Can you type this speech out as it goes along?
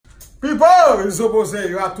People, it's supposed to say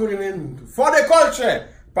you are tuning in for the culture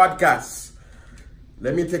podcast.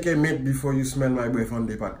 Let me take a minute before you smell my breath on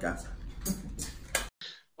the podcast.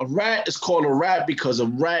 A rat is called a rat because a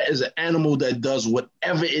rat is an animal that does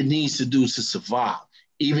whatever it needs to do to survive,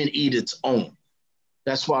 even eat its own.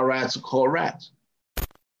 That's why rats are called rats.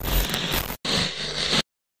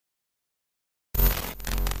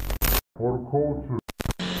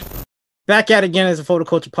 Back at it again as a Photo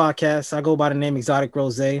Culture podcast. I go by the name Exotic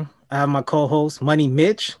Rose. I have my co-host Money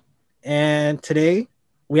Mitch, and today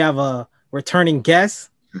we have a returning guest,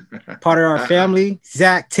 part of our family,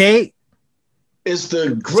 Zach Tate. It's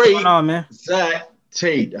the great What's going on, man? Zach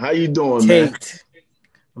Tate. How you doing, Tate. man?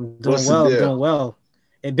 I'm doing well.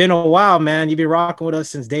 It's been a while, man. You've been rocking with us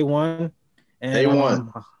since day one. And, day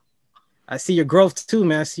one. I see your growth too,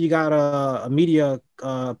 man. I see you got a media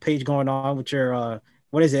page going on with your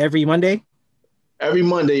what is it, every Monday? Every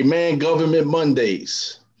Monday, man. Government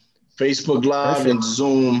Mondays. Facebook Live Perfect. and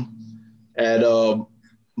Zoom at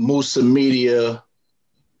Musa Media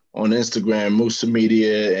on Instagram, Musa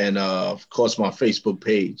Media, and of course my Facebook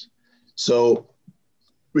page. So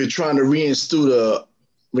we're trying to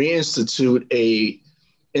reinstitute a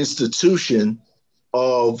institution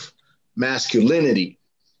of masculinity.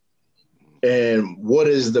 And what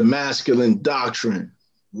is the masculine doctrine?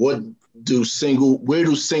 Where do single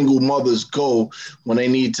mothers go when they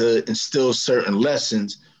need to instill certain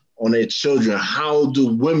lessons on their children? How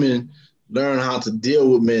do women learn how to deal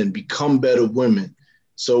with men, become better women?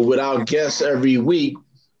 So with our guests every week,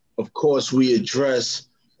 of course, we address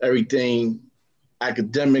everything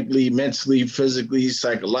academically, mentally, physically,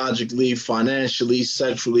 psychologically, financially,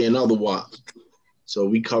 sexually, and otherwise. So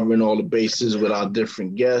we covering all the bases with our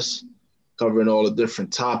different guests, covering all the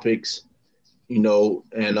different topics, and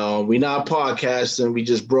we're not podcasting, we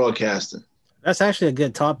just broadcasting. That's actually a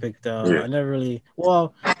good topic, though. Yeah. I never really,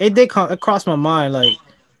 it did cross my mind. Like,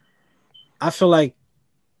 I feel like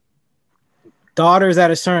daughters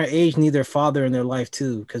at a certain age need their father in their life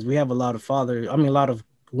too, because we have a lot of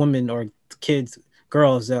women or kids,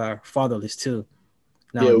 girls that are fatherless too.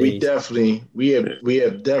 Nowadays. Yeah, we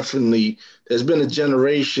have definitely. There's been a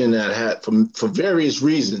generation that had, for various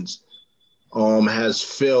reasons, has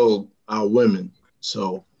failed our women.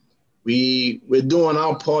 So we're doing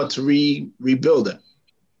our part to rebuild that.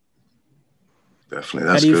 Definitely.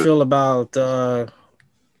 How do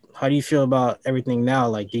you feel about everything now?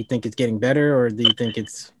 Like, do you think it's getting better, or do you think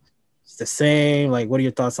it's the same? Like, what are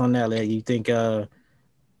your thoughts on that? Like, you think there's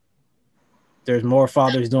more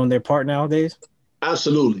fathers doing their part nowadays?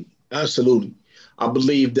 Absolutely. I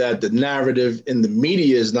believe that the narrative in the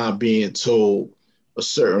media is not being told a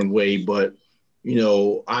certain way, but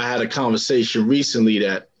I had a conversation recently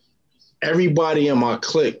that everybody in my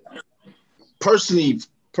clique, personally,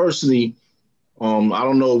 I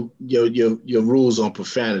don't know your rules on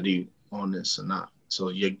profanity on this or not. So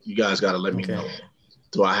you guys got to let me know.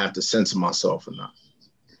 Do I have to censor myself or not?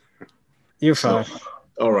 You're fine.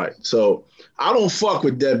 All right. So I don't fuck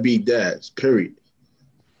with deadbeat dads, period.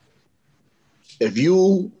 If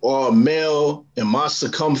you are a male in my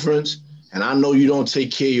circumference and I know you don't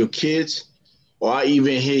take care of your kids, or I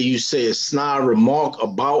even hear you say a snide remark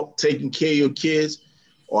about taking care of your kids,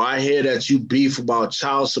 or I hear that you beef about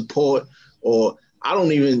child support, or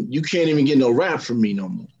you can't even get no rap from me no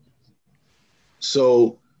more.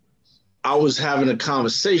 So I was having a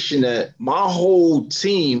conversation that my whole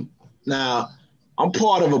team, now I'm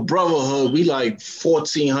part of a brotherhood, we like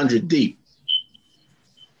 1,400 deep.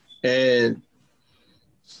 And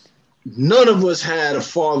none of us had a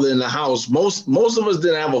father in the house. Most of us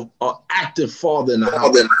didn't have an active father in the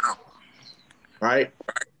house, right?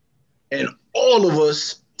 And all of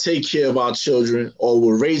us take care of our children, or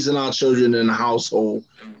we're raising our children in the household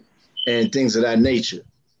and things of that nature.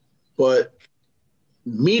 But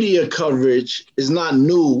media coverage is not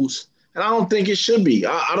news, and I don't think it should be.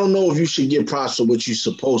 I don't know if you should get props for what you're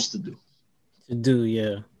supposed to do.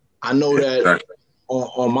 Yeah. I know that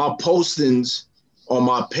on my postings on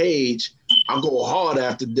my page, I go hard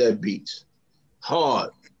after deadbeats.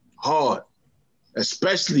 Hard.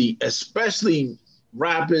 Especially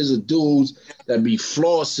rappers or dudes that be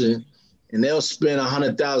flossing and they'll spend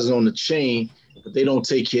 $100,000 on the chain, but they don't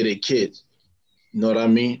take care of their kids. You know what I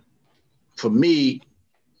mean? For me,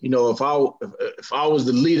 if I was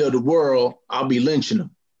the leader of the world, I'll be lynching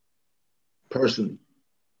them personally.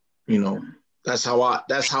 That's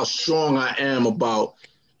how strong I am about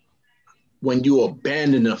when you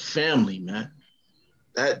abandon a family, man.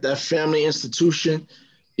 That family institution,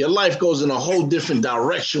 your life goes in a whole different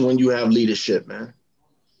direction when you have leadership, man.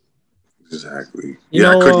 Exactly.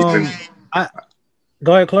 Go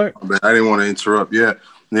ahead, Clark. I didn't want to interrupt. Yeah.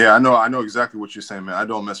 Yeah, I know exactly what you're saying, man. I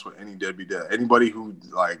don't mess with any deadbeat dad. Anybody who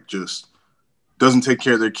like just doesn't take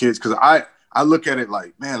care of their kids, because I look at it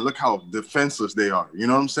like, man, look how defenseless they are. You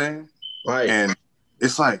know what I'm saying? Right. And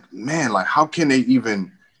it's like, man, like how can they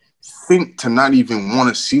even think to not even want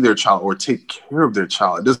to see their child or take care of their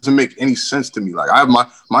child? It doesn't make any sense to me. Like I have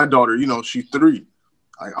my daughter, you know, she's 3.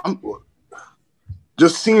 Like I'm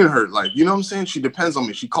just seeing her, like, you know what I'm saying? She depends on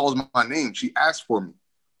me. She calls my name. She asks for me.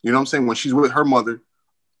 You know what I'm saying? When she's with her mother,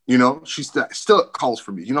 you know, she still calls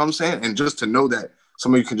for me. You know what I'm saying? And just to know that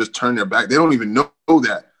somebody can just turn their back. They don't even know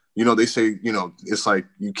that. You know, they say, you know, it's like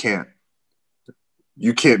you can't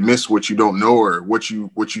miss what you don't know or what you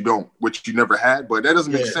never had. But that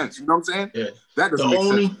doesn't make sense. You know what I'm saying? Yeah. That doesn't make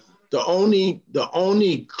sense. The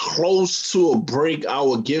only close to a break I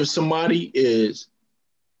would give somebody is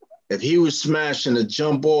if he was smashing a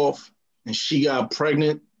jump off and she got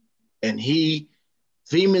pregnant and he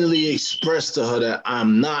vehemently expressed to her that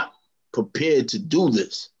I'm not prepared to do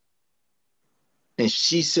this. And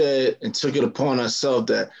she said and took it upon herself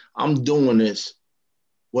that I'm doing this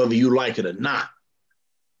whether you like it or not.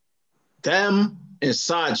 Them and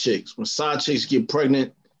side chicks, when side chicks get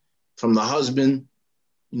pregnant from the husband,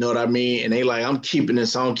 you know what I mean? And they like, I'm keeping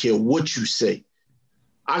this, I don't care what you say.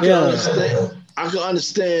 I can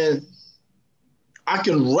understand, I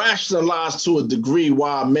can rationalize to a degree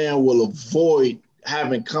why a man will avoid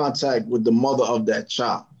having contact with the mother of that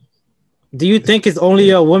child. Do you think it's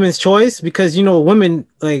only a woman's choice? Because, you know, women,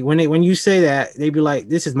 like when you say that, they be like,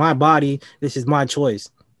 this is my body, this is my choice.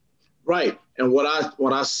 Right. And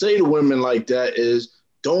what I say to women like that is,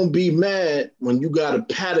 don't be mad when you got a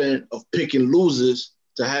pattern of picking losers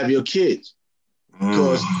to have your kids.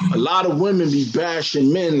 Because a lot of women be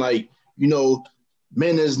bashing men like, you know,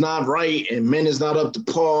 men is not right and men is not up to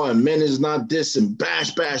par and men is not this and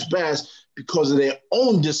bash because of their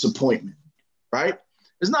own disappointment, right?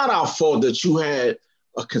 It's not our fault that you had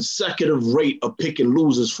a consecutive rate of picking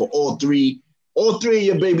losers for all three of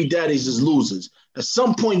your baby daddies is losers. At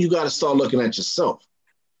some point, you got to start looking at yourself.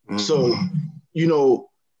 So, you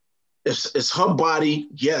know, it's her body.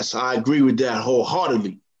 Yes, I agree with that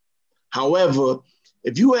wholeheartedly. However,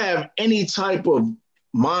 if you have any type of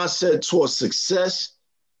mindset towards success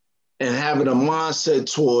and having a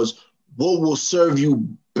mindset towards what will serve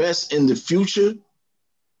you best in the future,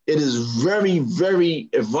 it is very, very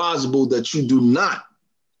advisable that you do not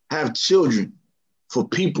have children for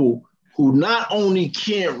people who not only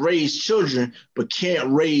can't raise children, but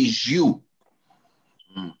can't raise you.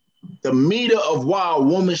 The meter of why a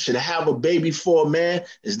woman should have a baby for a man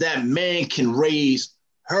is that man can raise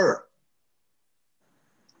her.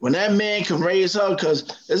 When that man can raise her,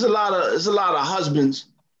 because there's a lot of husbands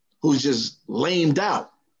who's just lamed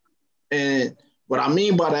out. And what I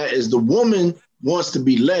mean by that is the woman wants to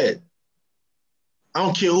be led. I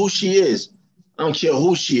don't care who she is.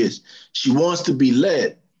 She wants to be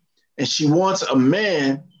led. And she wants a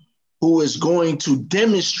man who is going to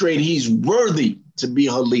demonstrate he's worthy to be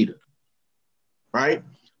her leader, right?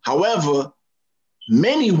 However,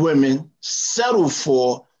 many women settle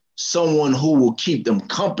for someone who will keep them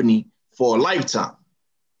company for a lifetime,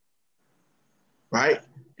 right?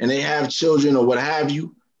 And they have children or what have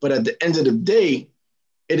you. But at the end of the day,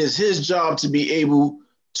 it is his job to be able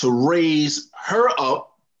to raise her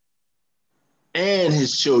up and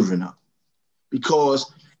his children up.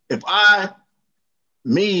 Because if I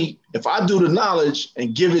do the knowledge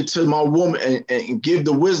and give it to my woman and give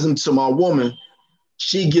the wisdom to my woman,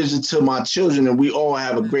 she gives it to my children and we all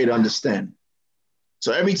have a great understanding.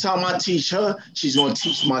 So every time I teach her, she's going to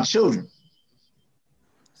teach my children.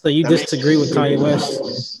 So you disagree with Kanye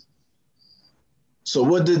West? So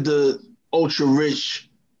what did the ultra rich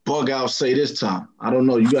bug out say this time? I don't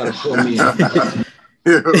know. You got to fill me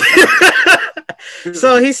in.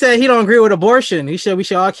 So he said he don't agree with abortion. He said we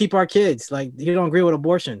should all keep our kids. Like he don't agree with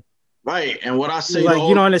abortion. Right. And what I say, like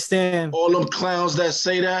you don't understand. All them clowns that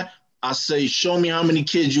say that, I say, show me how many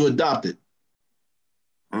kids you adopted.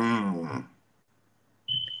 Because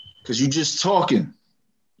you just talking.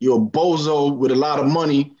 You're a bozo with a lot of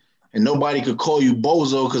money and nobody could call you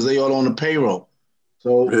bozo because they all on the payroll.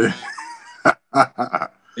 So,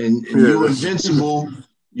 and you're invincible.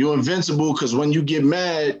 You're invincible because when you get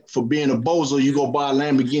mad for being a bozo, you go buy a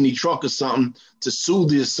Lamborghini truck or something to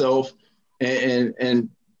soothe yourself, and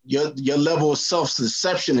your level of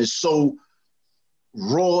self-deception is so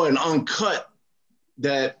raw and uncut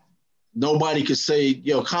that nobody could say,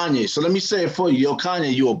 yo, Kanye. So let me say it for you. Yo,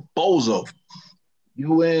 Kanye, you a bozo.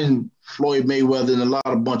 You and Floyd Mayweather and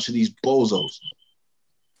a bunch of these bozos.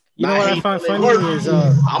 You know what I find funny is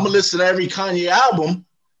I'm gonna listen to every Kanye album,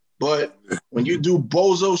 But when you do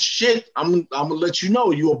bozo shit, I'm gonna let you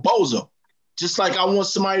know you a bozo. Just like I want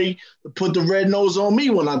somebody to put the red nose on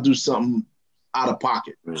me when I do something out of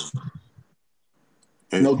pocket.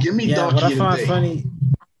 No, give me donkey what I find today. funny.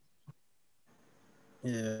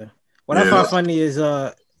 Yeah. What I find funny is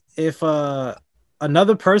if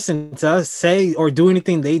another person does say or do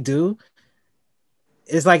anything they do,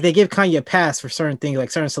 it's like they give Kanye a pass for certain things,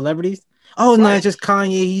 like certain celebrities. Oh, no, it's just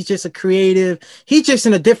Kanye. He's just a creative. He's just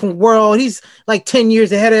in a different world. He's like 10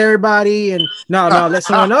 years ahead of everybody. And no, let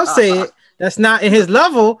someone else say it. That's not in his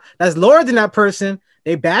level. That's lower than that person.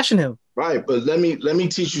 They bashing him. Right, but let me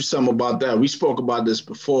teach you something about that. We spoke about this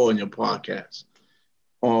before in your podcast.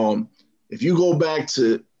 If you go back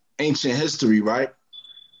to ancient history, right,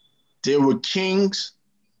 there were kings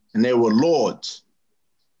and there were lords,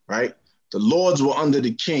 right? The lords were under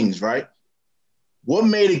the kings, right? What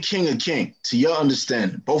made a king, to your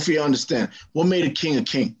understanding? Both of you understand. What made a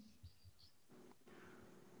king?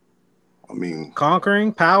 I mean,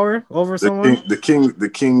 conquering power over someone. The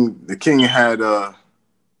king had.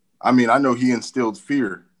 I mean, I know he instilled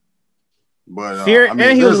fear, but fear, I mean,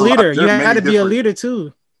 and he was a leader. You had to be a leader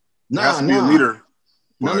too. Has to be a leader.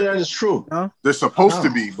 None of that is true. They're supposed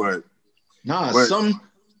to be, but some.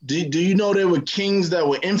 Do you know there were kings that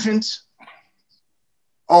were infants?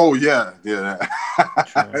 Oh yeah. Yeah,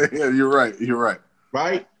 you're right.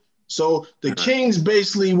 Right? So the kings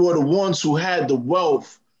basically were the ones who had the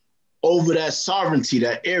wealth over that sovereignty,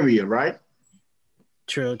 that area, right?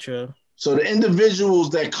 True. So the individuals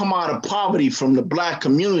that come out of poverty from the Black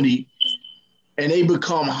community and they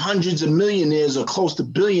become hundreds of millionaires or close to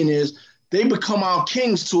billionaires, they become our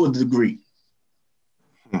kings to a degree.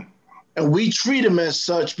 And we treat them as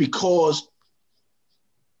such because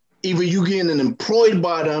either you getting employed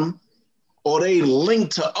by them or they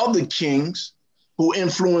link to other kings who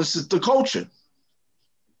influences the culture.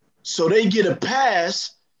 So they get a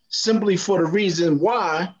pass simply for the reason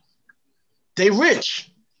why they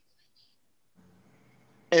rich.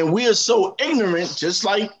 And we are so ignorant, just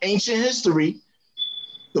like ancient history.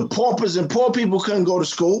 The paupers and poor people couldn't go to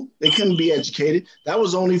school. They couldn't be educated. That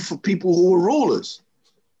was only for people who were rulers,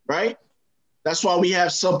 right? That's why we have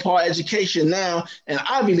subpar education now and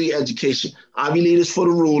Ivy League education. Ivy League is for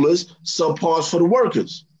the rulers, subpar is for the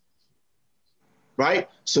workers, right?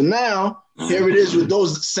 So now, here it is with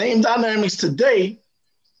those same dynamics today.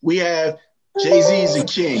 We have Jay-Z is a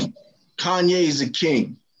king. Kanye is a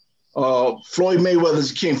king. Floyd Mayweather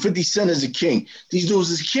is a king. 50 Cent is a king. These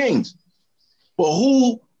dudes is kings. But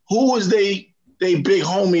who is they big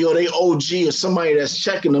homie or they OG or somebody that's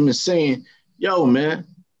checking them and saying, yo, man,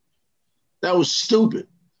 that was stupid.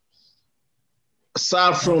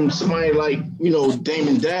 Aside from somebody like,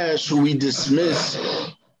 Damon Dash, who we dismiss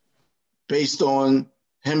based on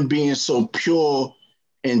him being so pure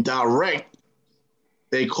and direct,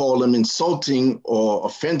 they call him insulting or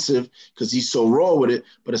offensive because he's so raw with it.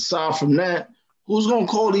 But aside from that, who's going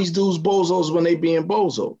to call these dudes bozos when they being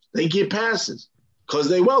bozos? They get passes because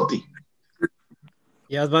they wealthy.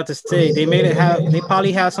 Yeah, I was about to say, they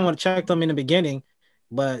probably had someone check them in the beginning.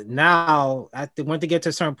 But now, when they get to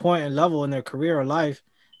a certain point and level in their career or life,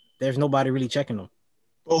 there's nobody really checking them.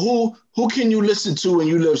 But who can you listen to when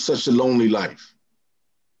you live such a lonely life?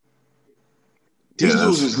 These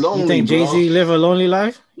dudes is lonely. You think Jay-Z live a lonely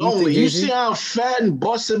life? Lonely. You see how fat and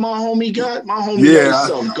busted my homie got? My homie got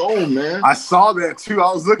himself going, man. I saw that too.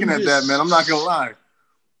 I was looking at that, man. I'm not gonna lie.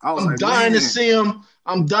 I'm dying to see him.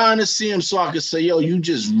 I'm dying to see him so I can say, yo, you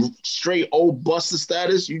just straight old buster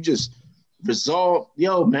status. You just resolve,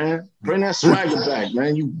 yo, man, bring that swagger back,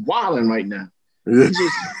 man. You wilding right now.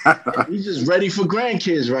 He's just ready for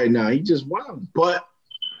grandkids right now. He just wilding. But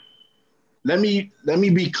let me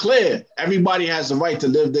be clear. Everybody has the right to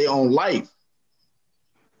live their own life.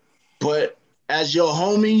 But as your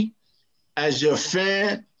homie, as your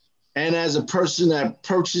fan, and as a person that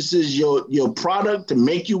purchases your product to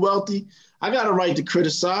make you wealthy, I got a right to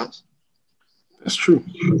criticize. That's true.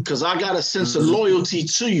 Because I got a sense of loyalty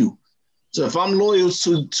to you. So if I'm loyal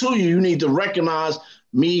to you, you need to recognize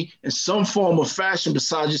me in some form of fashion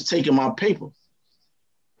besides just taking my paper.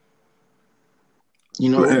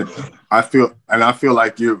 I feel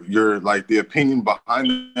like you're like the opinion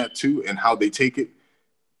behind that too, and how they take it,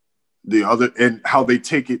 and how they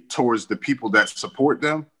take it towards the people that support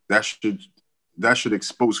them. That should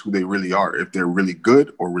expose who they really are, if they're really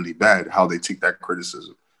good or really bad, how they take that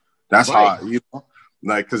criticism. That's right. How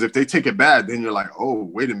like, because if they take it bad, then you're like, oh,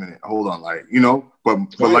 wait a minute, hold on, like,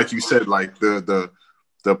 but like you said, like the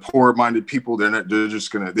poor-minded people,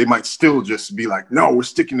 they might still just be like, no, we're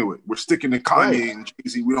sticking to it. We're sticking to Kanye and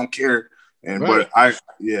Jay-Z. We don't care. And but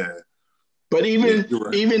But even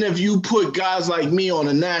right. even if you put guys like me on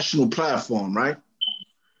a national platform, right?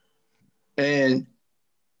 And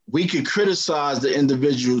we could criticize the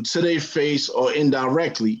individual to their face or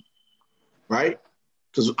indirectly, right?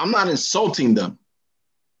 Because I'm not insulting them.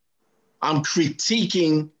 I'm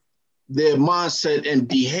critiquing their mindset and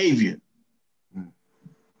behavior,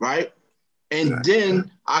 right? And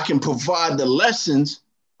then I can provide the lessons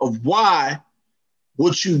of why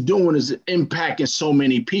what you're doing is impacting so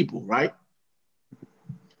many people, right?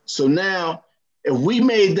 So now, if we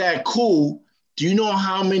made that cool, do you know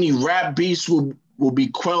how many rap beasts will be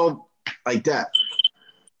quelled like that?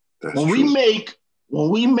 When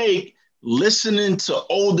we make listening to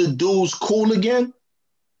older dudes cool again,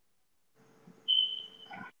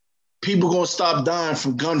 people gonna stop dying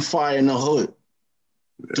from gunfire in the hood.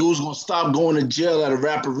 Dudes gonna stop going to jail at a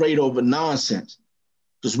rapid rate over nonsense.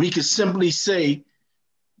 Because we can simply say,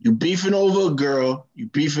 you beefing over a girl, you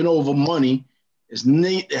beefing over money.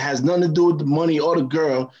 It has nothing to do with the money or the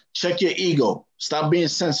girl. Check your ego. Stop being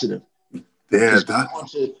sensitive. Yeah,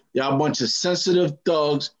 y'all a bunch of sensitive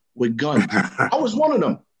thugs with guns. I was one of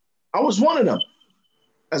them.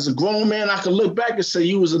 As a grown man, I can look back and say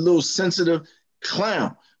you was a little sensitive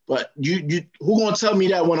clown. But you who gonna tell me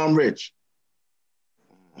that when I'm rich?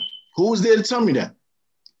 Who was there to tell me that?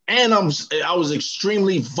 And I was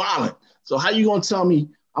extremely violent. So how you gonna tell me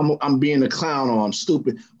I'm being a clown or I'm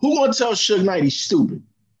stupid? Who gonna tell Suge Knight he's stupid?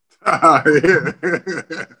 Yeah.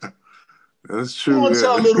 That's true. Who gonna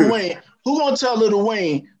tell Lil Wayne? Who gonna tell Lil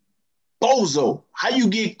Wayne, bozo? How you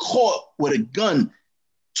get caught with a gun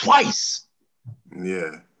twice?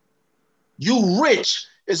 Yeah. You rich.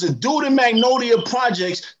 It's a dude in Magnolia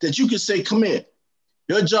Projects that you can say, come here.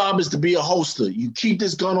 Your job is to be a holster. You keep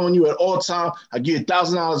this gun on you at all times. I give you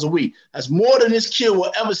 $1,000 a week. That's more than this kid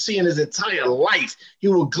will ever see in his entire life. He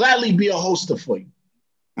will gladly be a holster for you.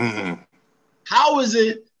 Mm-hmm. How is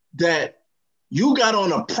it that you got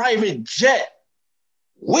on a private jet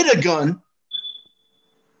with a gun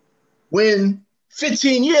when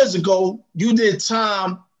 15 years ago you did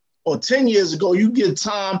time, or 10 years ago you did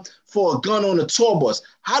time for a gun on a tour bus?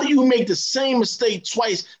 How do you make the same mistake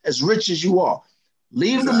twice as rich as you are?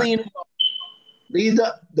 Leave the lean alone. Leave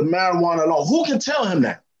the marijuana alone. Who can tell him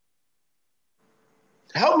that?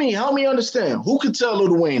 Help me understand. Who can tell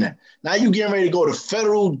Lil Wayne that? Now you getting ready to go to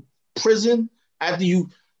federal prison after you.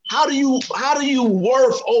 How do you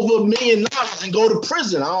worth over $1 million and go to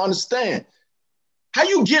prison? I don't understand. How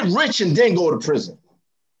you get rich and then go to prison?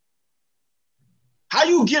 How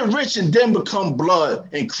you get rich and then become blood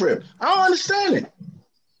and Crip? I don't understand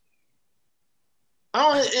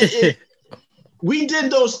it. We did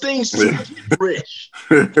those things to get rich,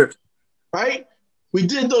 right? We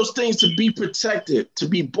did those things to be protected, to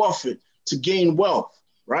be buffered, to gain wealth,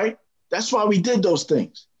 right? That's why we did those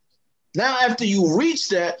things. Now, after you reach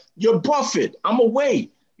that, you're buffered. I'm away.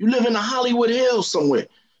 You live in the Hollywood Hills somewhere.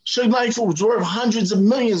 Suge Knight was worth hundreds of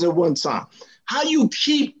millions at one time. How you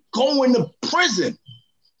keep going to prison?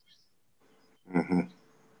 Mm-hmm.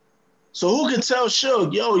 So who can tell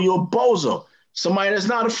Suge, yo, you're a bozo? Somebody that's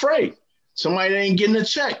not afraid. Somebody that ain't getting a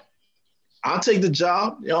check. I'll take the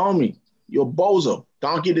job. Yo, homie, you're a bozo.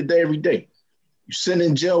 Don't get it there every day. You sit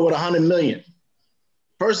in jail with 100 million.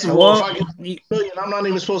 First of all, if I get 100 million, I'm not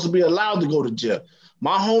even supposed to be allowed to go to jail.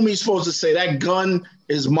 My homie's supposed to say, that gun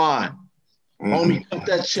is mine. Mm-hmm. Homie, cut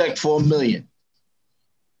that check for $1 million.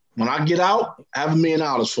 When I get out, have $1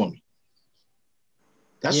 million for me.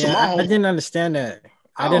 That's my homie. I didn't understand that.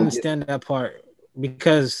 I didn't understand that part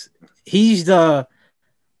because he's the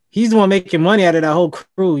one making money out of that whole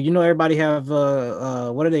crew. You know, everybody have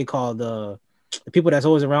what are they called? The people that's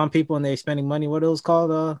always around people and they're spending money. What are those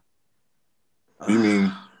called? You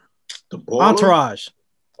mean the entourage?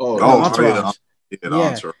 Entourage.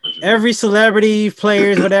 Entourage. Every celebrity,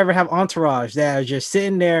 players, whatever, have entourage that are just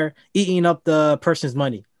sitting there eating up the person's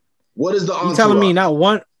money. What is the entourage? You telling me not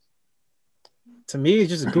one? To me, it's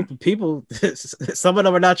just a group of people. Some of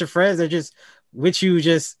them are not your friends. They're just with you,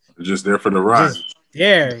 just there for the ride. For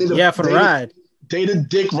the ride. They the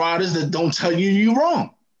dick riders that don't tell you you're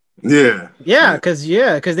wrong. Because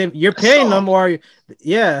you're paying them, or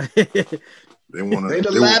they want to. They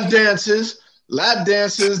the lap dances that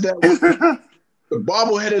the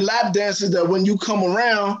bobbleheaded lap dances that when you come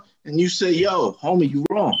around and you say, "Yo, homie, you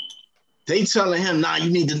wrong." They telling him, "Nah,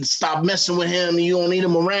 you need to stop messing with him. You don't need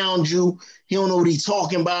him around you. He don't know what he's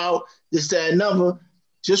talking about. This, that, and other."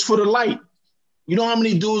 Just for the light. You know how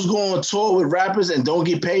many dudes go on tour with rappers and don't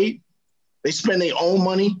get paid? They spend their own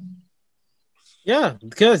money. Yeah,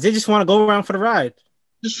 because they just want to go around for the ride.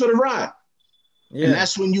 Just for the ride. Yeah. And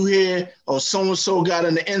that's when you hear, oh, so-and-so got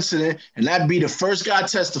in the incident, and that be the first guy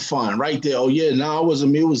testifying right there. Oh, yeah, no, it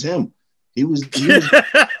wasn't me, it was him. He was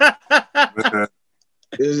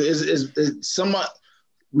is somewhat,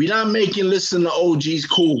 we're not making listen to OGs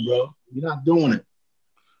cool, bro. We're not doing it.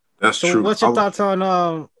 That's So true. what's your thoughts on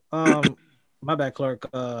my bad,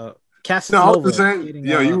 Clark? Casanova. No, I was saying,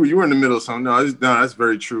 you were in the middle of something. No, that's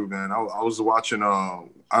very true, man. I was watching. I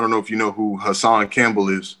don't know if you know who Hassan Campbell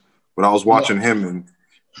is, but I was watching him, and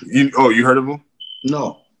you heard of him?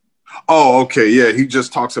 No. Oh, okay, yeah. He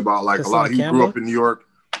just talks about like Hassan a lot. He Campbell? grew up in New York.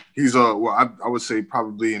 He's I would say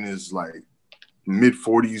probably in his like mid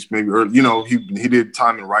 40s, maybe early. He did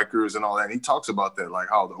time in Rikers and all that. And he talks about that, like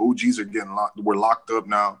how the OGs are getting locked up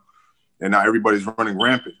now, and now everybody's running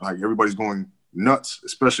rampant. Like everybody's going nuts,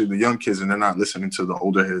 especially the young kids, and they're not listening to the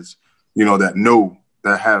older heads,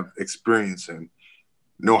 that have experience and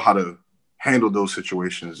know how to handle those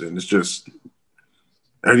situations. And it's just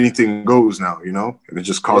anything goes now, and it's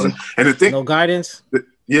just causing. And the thing, no guidance. And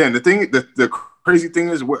the crazy thing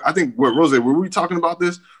is, I think Rose, were we talking about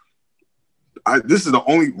this? This is the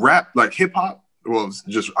only rap, like hip hop. Well,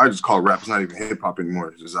 I just call it rap. It's not even hip hop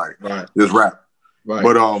anymore. It's just like it's rap. Right.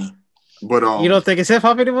 But you don't think it's hip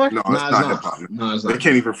hop anymore? No, it's not hip hop. No, it's not. They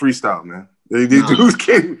can't even freestyle, man. They dudes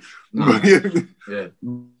can't. No. Yeah.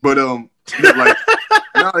 But like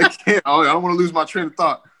no, they can't. I don't want to lose my train of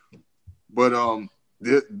thought. But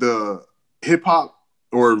the hip hop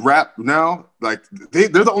or rap now, like they're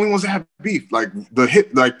the only ones that have beef. Like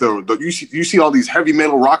you see all these heavy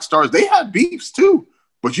metal rock stars, they have beefs too.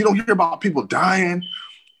 But you don't hear about people dying.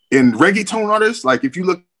 In reggaeton artists, like if you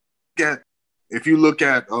look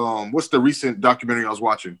at what's the recent documentary I was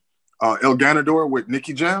watching? El Ganador with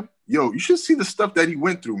Nicky Jam. Yo, you should see the stuff that he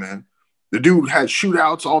went through, man. The dude had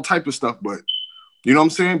shootouts, all type of stuff, but you know what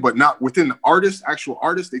I'm saying? But not within the actual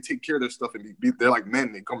artists, they take care of their stuff and they're like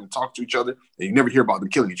men. They come and talk to each other and you never hear about them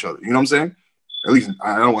killing each other. You know what I'm saying? At least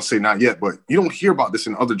I don't want to say not yet, but you don't hear about this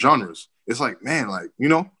in other genres. It's like, man, like,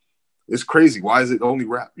 it's crazy. Why is it only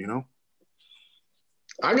rap,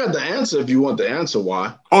 I got the answer if you want the answer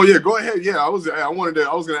why. Oh yeah, go ahead. Yeah, I was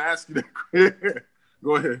gonna ask you that.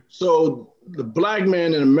 Go ahead. So the black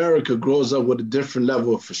man in America grows up with a different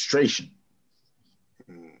level of frustration.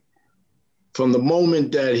 From the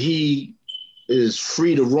moment that he is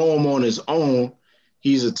free to roam on his own,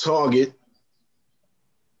 he's a target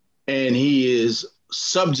and he is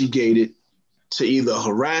subjugated to either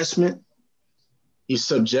harassment, he's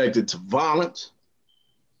subjected to violence,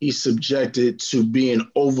 he's subjected to being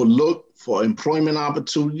overlooked for employment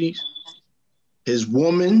opportunities. His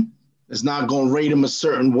woman is not going to rate him a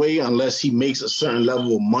certain way unless he makes a certain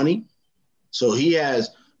level of money. So he has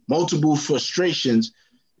multiple frustrations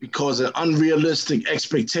because an unrealistic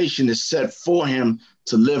expectation is set for him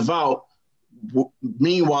to live out.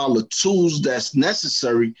 Meanwhile, the tools that's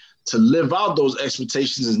necessary to live out those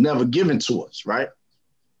expectations is never given to us, right?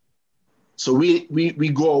 So we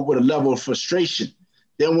grow up with a level of frustration.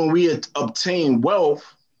 Then when we obtain wealth,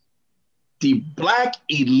 the black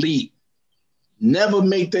elite never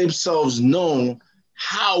make themselves known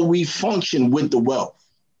how we function with the wealth.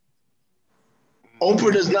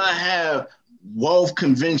 Oprah does not have wealth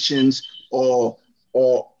conventions or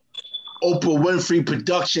Oprah Winfrey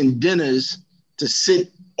production dinners to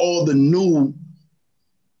sit all the new,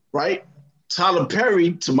 right? Tyler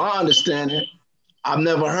Perry, to my understanding, I've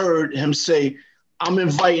never heard him say, I'm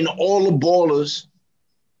inviting all the ballers,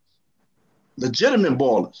 legitimate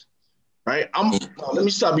ballers, right? Let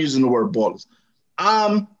me stop using the word ballers.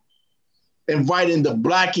 I'm inviting the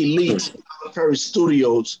black elite to Tyler Perry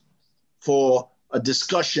Studios for a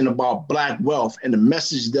discussion about black wealth and the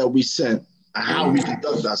message that we send and how we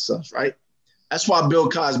conduct ourselves, right? That's why Bill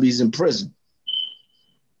Cosby's in prison.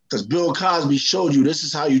 Because Bill Cosby showed you this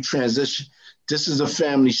is how you transition. This is a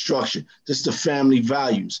family structure. This is the family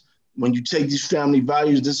values. When you take these family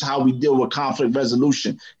values, this is how we deal with conflict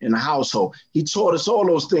resolution in the household. He taught us all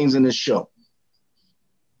those things in this show.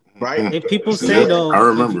 Right? If people say though, I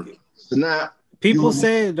remember. So now people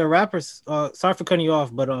say the rappers, sorry for cutting you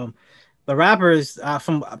off, but the rappers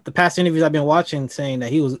from the past interviews I've been watching saying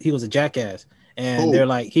that he was a jackass and they're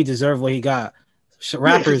like he deserved what he got.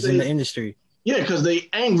 Rappers in the industry. Yeah, because they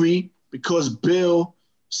angry because Bill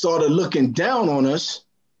started looking down on us,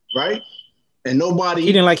 right? And nobody.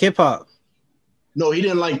 He didn't like hip hop. No, he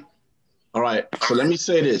didn't like. All right, so let me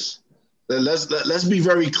say this. Let's be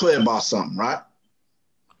very clear about something, right?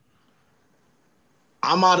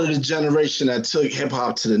 I'm out of the generation that took hip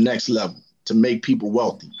hop to the next level to make people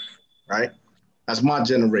wealthy, right? That's my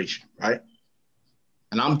generation, right?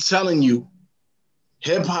 And I'm telling you,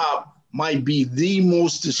 hip hop might be the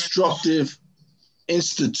most destructive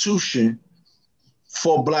institution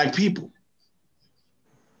for Black people.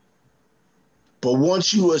 But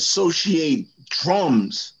once you associate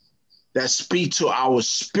drums that speak to our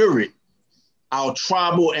spirit, our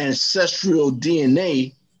tribal ancestral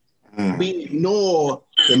DNA, we ignore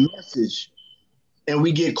the message and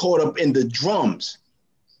we get caught up in the drums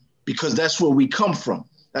because that's where we come from.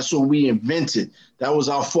 That's what we invented. That was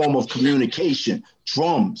our form of communication,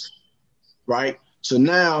 drums, right? So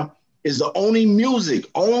now is the only music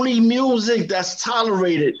that's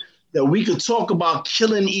tolerated that we could talk about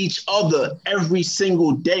killing each other every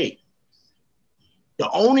single day. The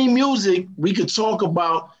only music we could talk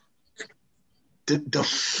about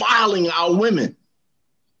defiling our women.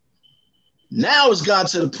 Now it's gotten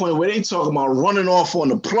to the point where they talking about running off on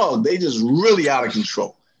the plug. They just really out of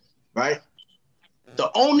control, right? The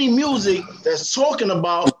only music that's talking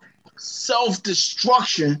about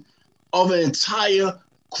self-destruction of an entire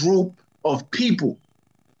group of people.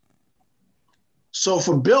 So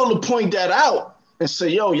for Bill to point that out and say,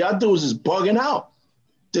 yo, y'all dudes is bugging out.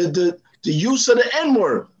 The use of the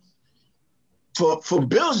N-word. For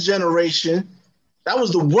Bill's generation, that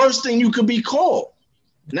was the worst thing you could be called.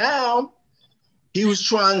 Now,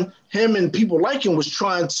 him and people like him was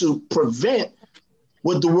trying to prevent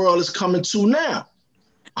what the world is coming to now.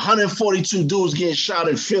 142 dudes getting shot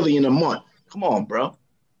in Philly in a month. Come on, bro.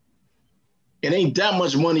 It ain't that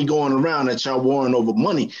much money going around that y'all warring over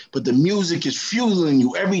money, but the music is fueling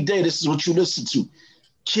you every day. This is what you listen to.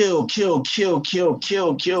 Kill, kill, kill, kill,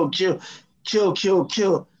 kill, kill, kill, kill, kill,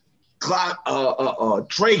 kill. Draco,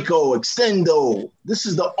 Extendo. This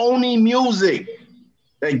is the only music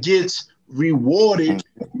that gets rewarded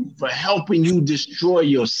for helping you destroy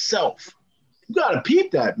yourself. You gotta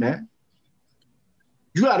peep that, man.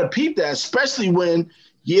 You gotta peep that, especially when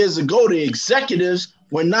years ago the executives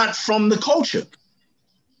were not from the culture.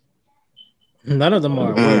 None of them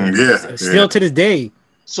are. Still to this day.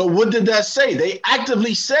 So what did that say? They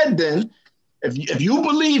actively said then, if you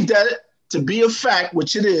believe that to be a fact,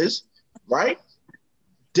 which it is, right?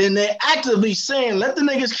 Then they're actively saying, let the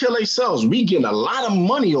niggas kill themselves. We getting a lot of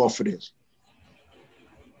money off of this.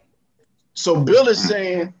 So Bill is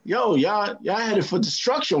saying, yo, y'all headed for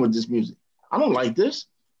destruction with this music. I don't like this.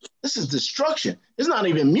 This is destruction. It's not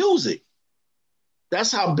even music.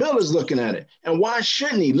 That's how Bill is looking at it. And why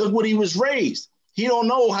shouldn't he? Look what he was raised. He don't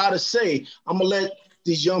know how to say, I'm going to let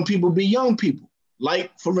these young people be young people.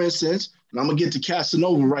 Like, for instance, and I'm going to get to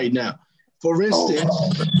Casanova right now. For instance,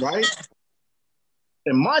 right?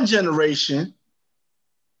 In my generation,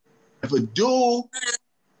 if a dude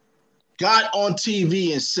got on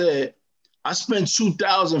TV and said, I spent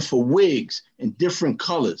 $2,000 for wigs in different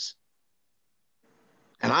colors,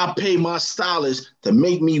 and I pay my stylist to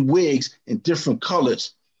make me wigs in different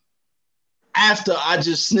colors after I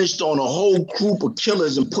just snitched on a whole group of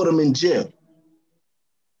killers and put them in jail,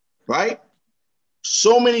 right?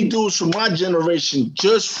 So many dudes from my generation,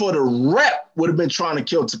 just for the rep, would have been trying to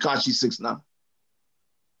kill Tekashi 6ix9ine.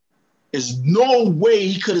 There's no way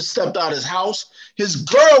he could have stepped out his house. His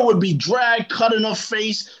girl would be dragged, cut in her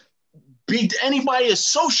face, beat. Anybody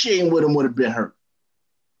associating with him would have been hurt,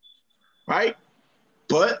 right?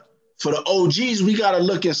 But for the OGs, we got to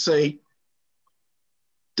look and say,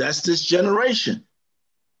 that's this generation.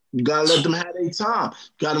 You got to let them have their time.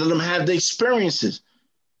 You got to let them have their experiences.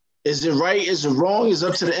 Is it right? Is it wrong? It's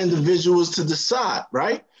up to the individuals to decide,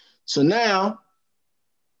 right? So now,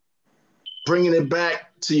 bringing it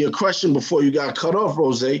back to your question before you got cut off,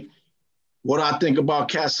 Rose, what I think about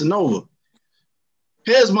Casanova.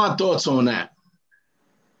 Here's my thoughts on that.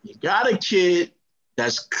 You got a kid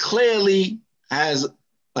that's clearly has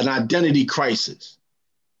an identity crisis,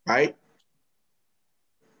 right?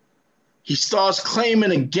 He starts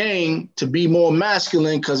claiming a gang to be more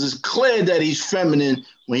masculine because it's clear that he's feminine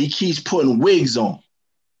when he keeps putting wigs on.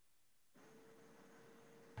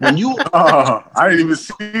 When you I didn't even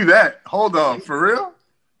see that. Hold on, for real?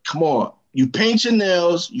 Come on. You paint your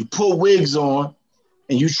nails, you put wigs on,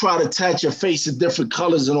 and you try to attach your face to different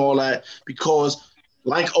colors and all that because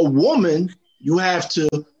like a woman, you have to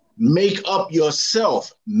make up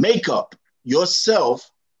yourself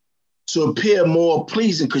to appear more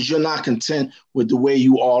pleasing because you're not content with the way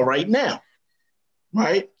you are right now,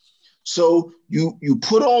 right? So you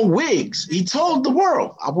put on wigs. He told the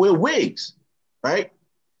world, I wear wigs, right?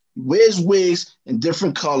 He wears wigs in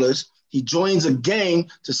different colors. He joins a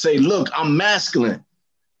gang to say, look, I'm masculine.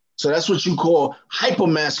 So that's what you call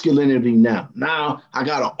hypermasculinity now. Now I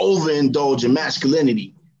got to overindulge in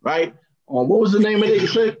masculinity, right? What was the name of the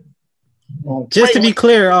clip? Just to be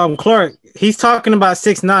clear, Clark, he's talking about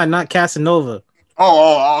 6ix9ine, not Casanova.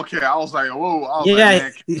 Okay. I was like, whoa. I was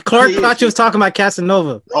Yeah, like, Clark thought you was talking about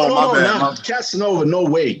Casanova. No, Casanova, no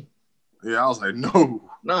way. Yeah, I was like, no.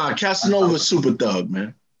 Nah, Casanova super thug,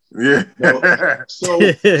 man. Yeah. So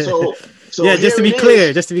yeah, just to be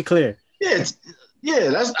clear. Yeah,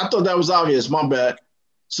 I thought that was obvious. My bad.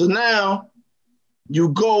 So now you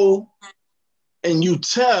go and you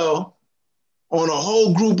tell on a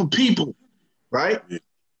whole group of people, right? Yeah.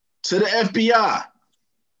 To the FBI.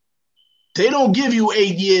 They don't give you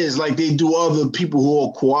 8 years like they do other people who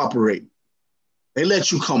all cooperate. They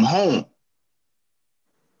let you come home.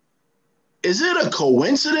 Is it a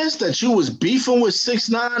coincidence that you was beefing with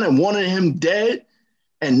 6ix9ine and wanted him dead,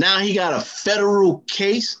 and now he got a federal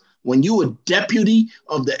case when you a deputy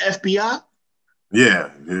of the FBI? Yeah.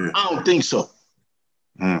 I don't think so.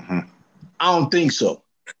 Mm-hmm. I don't think so.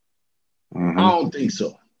 Mm-hmm. I don't think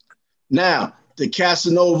so. Now, did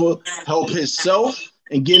Casanova help himself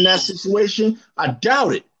and get in that situation? I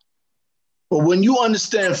doubt it. But when you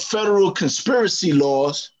understand federal conspiracy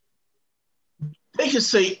laws, they can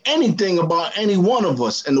say anything about any one of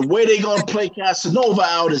us. And the way they're going to play Casanova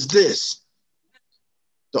out is this.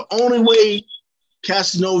 The only way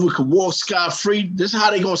Casanova could walk scot-free, this is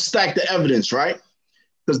how they're going to stack the evidence, right?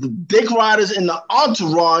 Because the dick riders in the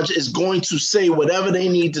entourage is going to say whatever they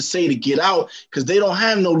need to say to get out because they don't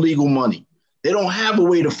have no legal money. They don't have a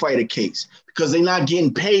way to fight a case because they're not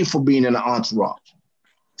getting paid for being in the entourage.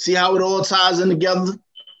 See how it all ties in together,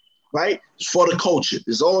 right? It's for the culture.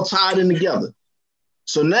 It's all tied in together.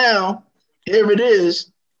 So now, here it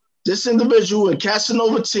is. This individual and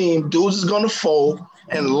Casanova team, dudes is going to fold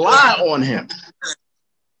and lie on him.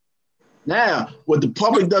 Now, what the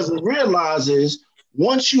public doesn't realize is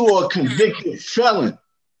once you are a convicted felon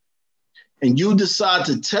and you decide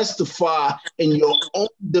to testify in your own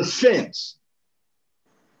defense,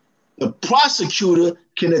 the prosecutor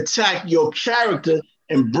can attack your character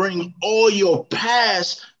and bring all your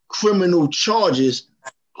past criminal charges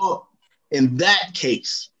up in that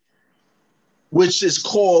case, which is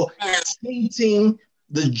called tainting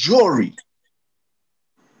the jury.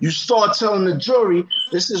 You start telling the jury,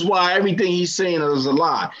 this is why everything he's saying is a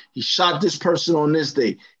lie. He shot this person on this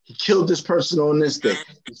day. He killed this person on this day.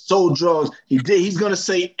 He sold drugs. He's going to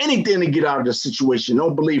say anything to get out of the situation.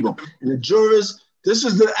 Don't believe him. And the jurors, this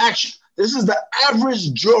is the action. This is the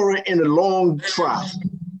average juror in a long trial.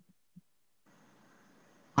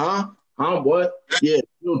 Huh? What? Yeah,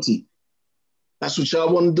 guilty. That's what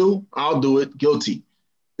y'all want to do? I'll do it. Guilty.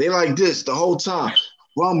 They like this the whole time.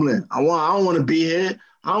 Rumbling. I don't want to be here.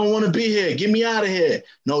 I don't want to be here. Get me out of here.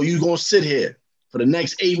 No, you're going to sit here for the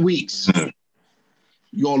next 8 weeks.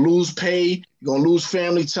 You're going to lose pay. You're going to lose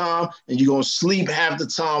family time. And you're going to sleep half the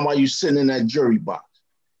time while you're sitting in that jury box.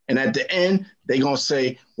 And at the end, they're going to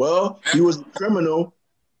say, well, he was a criminal.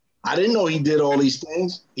 I didn't know he did all these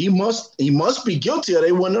things. He must be guilty or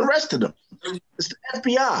they wouldn't have arrested him. It's the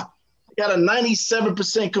FBI. They got a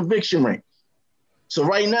 97% conviction rate. So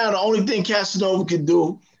right now, the only thing Casanova can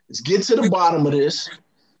do is get to the bottom of this.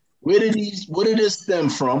 Where did this stem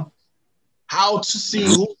from? How to see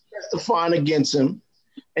who's testifying against him,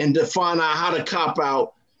 and to find out how to cop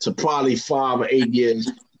out to probably 5 or 8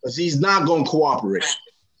 years because he's not going to cooperate.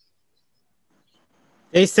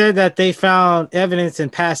 They said that they found evidence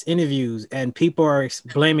in past interviews, and people are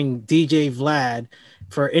blaming DJ Vlad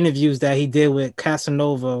for interviews that he did with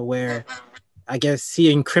Casanova, where I guess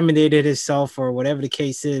he incriminated himself or whatever the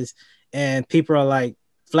case is. And people are like,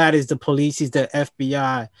 Vlad is the police, he's the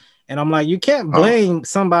FBI. And I'm like, you can't blame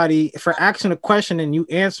somebody for asking a question and you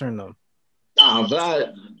answering them. Nah,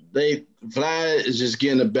 Vlad is just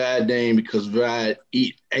getting a bad name because Vlad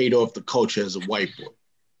ate off the culture as a white boy,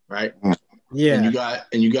 right? Yeah.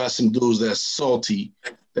 And you got some dudes that's salty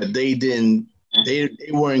that they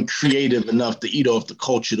weren't creative enough to eat off the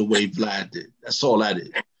culture the way Vlad did. That's all that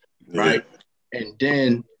is, right? Yeah. And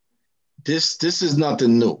then this is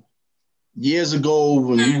nothing new. Years ago,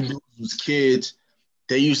 when you was kids,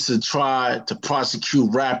 they used to try to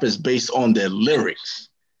prosecute rappers based on their lyrics.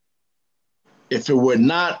 If it were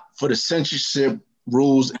not for the censorship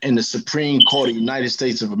rules in the Supreme Court of the United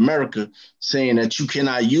States of America saying that you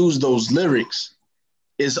cannot use those lyrics,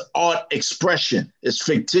 is art expression. It's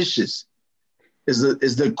fictitious. Is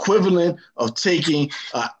the equivalent of taking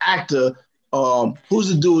an actor. Who's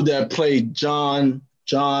the dude that played John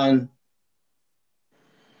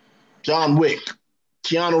Wick?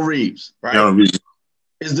 Keanu Reeves, right? Keanu Reeves.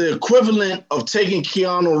 Is the equivalent of taking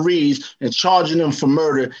Keanu Reeves and charging him for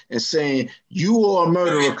murder and saying, you are a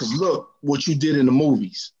murderer because look what you did in the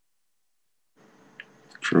movies.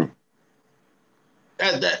 True.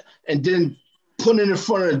 And then putting it in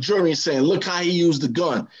front of the jury and saying, look how he used the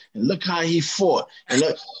gun and look how he fought. And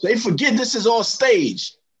look, they forget this is all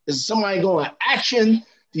staged. There's somebody going action.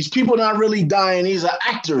 These people not really dying. These are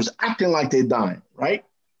actors acting like they're dying, right?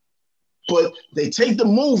 But they take the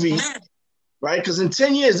movie, right? Because in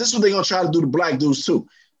 10 years, this is what they're going to try to do to black dudes too.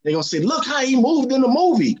 They're going to say, look how he moved in the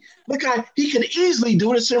movie. Look how he could easily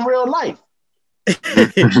do this in real life.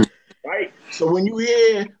 Right? So when you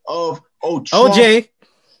hear of, Trump, OJ.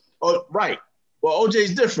 Oh, right. Well, OJ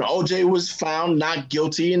is different. OJ was found not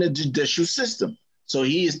guilty in the judicial system. So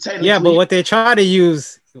he is technically... Yeah, but what they try to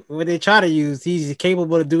use, he's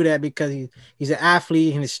capable to do that because he's an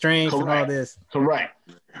athlete and his strength and all this. Correct.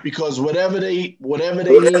 Because whatever they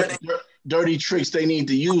need, dirty tricks they need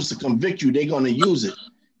to use to convict you, they're going to use it.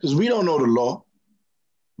 Because we don't know the law.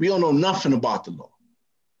 We don't know nothing about the law.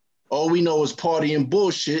 All we know is party and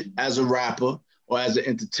bullshit as a rapper or as an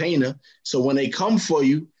entertainer. So when they come for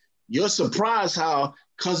you, you're surprised how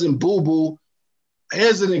Cousin Boo Boo,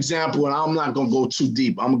 here's an example, and I'm not going to go too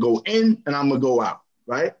deep. I'm going to go in and I'm going to go out,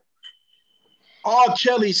 right? R.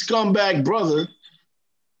 Kelly scumbag brother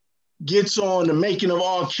gets on the making of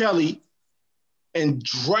R. Kelly and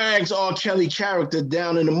drags R. Kelly character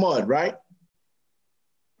down in the mud, right?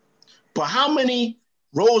 But how many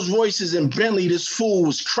Rolls Royces and Bentley this fool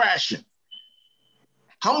was crashing?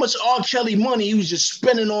 How much R. Kelly money he was just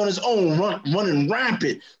spending on his own, running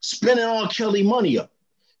rampant, spending R. Kelly money up.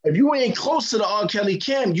 If you ain't close to the R. Kelly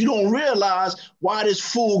camp, you don't realize why this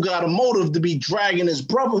fool got a motive to be dragging his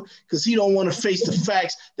brother, because he don't want to face the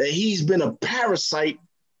facts that he's been a parasite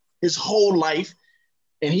his whole life,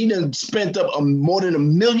 and he done spent up more than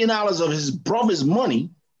 $1 million of his brother's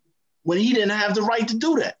money when he didn't have the right to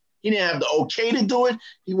do that. He didn't have the okay to do it.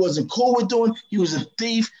 He wasn't cool with doing it. He was a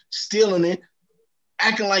thief, stealing it,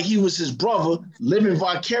 acting like he was his brother, living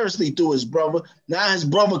vicariously through his brother. Now his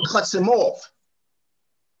brother cuts him off,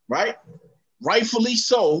 right? Rightfully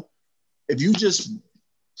so. If you just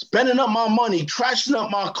spending up my money, trashing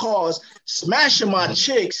up my cars, smashing my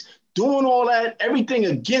chicks, doing all that, everything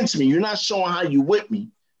against me, you're not showing how you with me,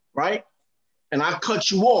 right? And I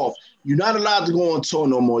cut you off. You're not allowed to go on tour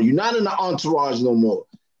no more. You're not in the entourage no more.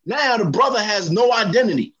 Now the brother has no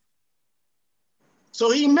identity. So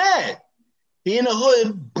he mad. He in the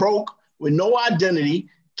hood, broke, with no identity,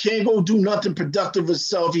 can't go do nothing productive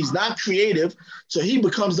himself. He's not creative. So he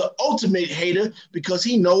becomes the ultimate hater because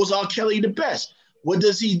he knows R. Kelly the best. What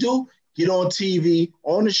does he do? Get on TV,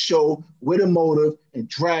 on the show, with a motive, and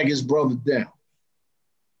drag his brother down.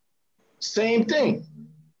 Same thing.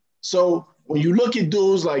 So when you look at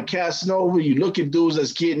dudes like Casanova, you look at dudes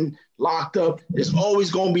that's getting locked up, there's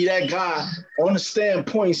always going to be that guy on the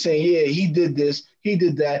standpoint saying, yeah, he did this, he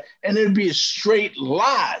did that, and it'd be a straight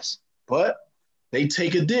lies, but they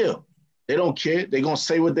take a deal. They don't care. They're going to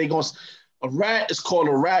say what they're going to. A rat is called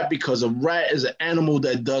a rat because a rat is an animal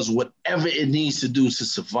that does whatever it needs to do to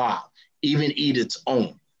survive, even eat its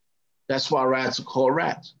own. That's why rats are called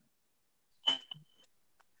rats.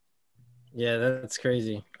 Yeah, that's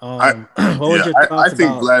crazy. I think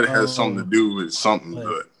Vlad has something to do with something,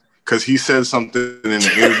 but because he said something in the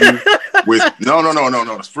interview with no,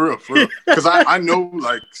 it's for real. Because I know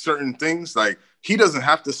like certain things, like he doesn't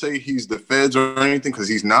have to say he's the feds or anything because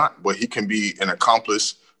he's not, but he can be an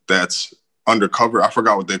accomplice that's undercover. I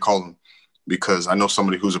forgot what they call him because I know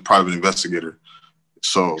somebody who's a private investigator.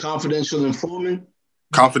 So confidential informant,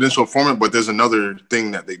 but there's another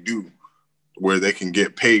thing that they do where they can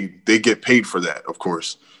get paid. They get paid for that, of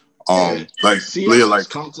course. Like Leah, like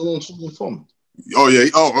confidential informant. Oh yeah.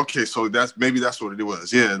 Oh, okay. So that's what it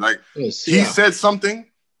was. Yeah, like he said something,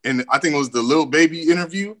 and I think it was the Lil Baby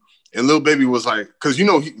interview, and Lil Baby was like, because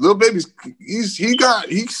Lil Baby's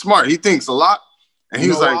he's smart. He thinks a lot, and he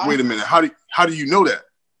was like, wait a minute, how do you know that?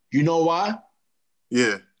 You know why?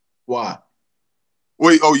 Yeah. Why?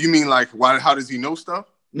 Wait. Oh, you mean like why? How does he know stuff?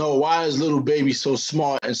 No. Why is Lil Baby so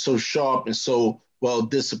smart and so sharp and so well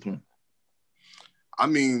disciplined? I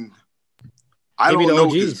mean, I don't know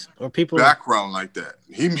his or people background like that.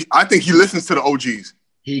 I think he listens to the OGs.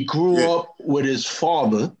 He grew up with his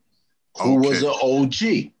father, who was an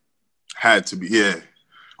OG. Had to be, yeah.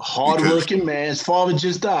 Hardworking man. His father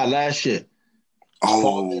just died last year. His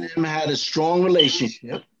father and him had a strong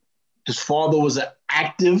relationship. His father was an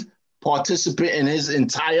active participant in his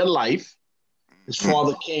entire life. His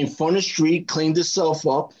father came from the street, cleaned himself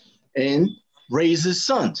up, and raised his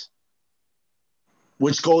sons.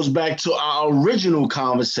 Which goes back to our original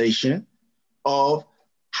conversation of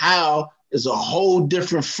how is a whole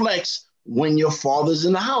different flex when your father's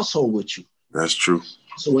in the household with you. That's true.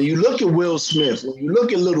 So when you look at Will Smith, when you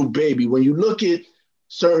look at Lil Baby, when you look at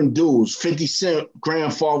certain dudes, 50 Cent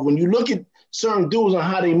grandfather, when you look at certain dudes on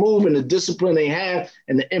how they move and the discipline they have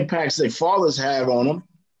and the impacts their fathers have on them,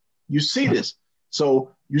 you see this.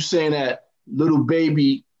 So you're saying that Lil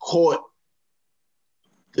Baby caught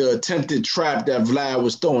the attempted trap that Vlad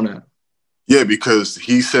was throwing at him. Yeah, because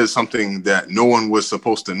he said something that no one was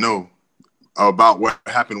supposed to know about what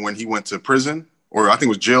happened when he went to prison, or I think it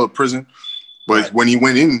was jail or prison. But Right. when he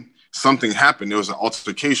went in, something happened. There was an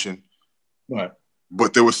altercation. Right.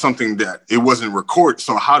 But there was something that it wasn't recorded.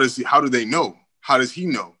 So how do they know? How does he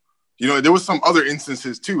know? You know, there was some other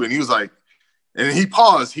instances too. And he was like, and he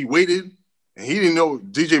paused, he waited, and he didn't know,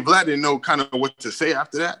 DJ Vlad didn't know kind of what to say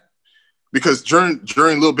after that. Because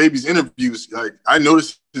during Lil Baby's interviews, like I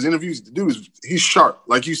noticed his interviews, the dude he's sharp.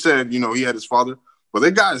 Like you said, you know, he had his father, but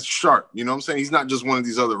that guy is sharp. You know what I'm saying? He's not just one of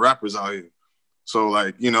these other rappers out here. So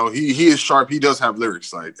like, you know, he is sharp. He does have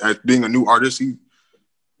lyrics. Like as being a newer artist,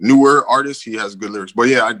 he has good lyrics. But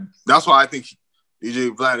yeah, that's why I think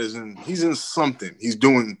DJ Vlad he's in something. He's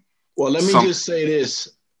doing. Well, let me something. just say this.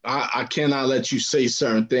 I cannot let you say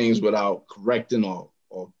certain things without correcting or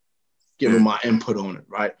giving my input on it,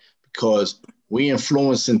 right? Because we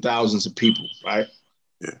influencing thousands of people, right?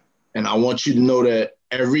 Yeah. And I want you to know that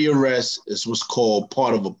every arrest is what's called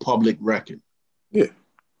part of a public record. Yeah.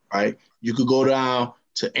 Right? You could go down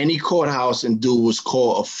to any courthouse and do what's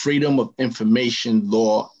called a Freedom of Information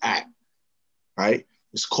Law Act, right?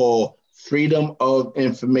 It's called Freedom of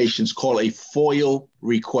Information. It's called a FOIL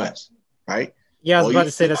request, right? Yeah, I was about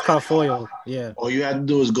to say that's called FOIL. Yeah. All you have to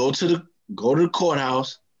do is go to the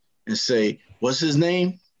courthouse and say, what's his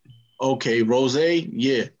name? Okay, Rose,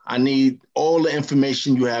 yeah, I need all the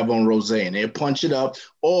information you have on Rose. And they'll punch it up.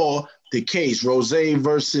 Or the case, Rose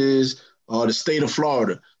versus the state of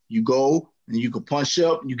Florida. You go and you can punch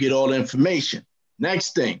up, you get all the information.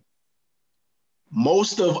 Next thing,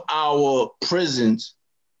 most of our prisons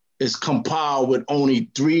is compiled with only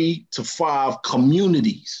 3 to 5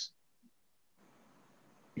 communities.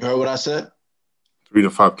 You heard what I said? 3 to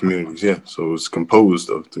 5 communities, yeah. So it's composed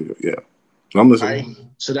of 3, yeah. I'm listening. Right?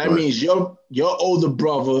 So that means your older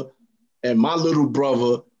brother and my little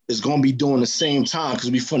brother is gonna be doing the same time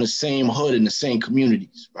because we from the same hood in the same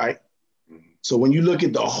communities, right? So when you look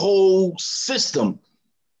at the whole system,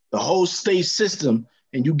 the whole state system,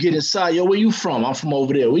 and you get inside, yo, where you from? I'm from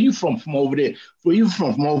over there. Where you from? From over there. Where you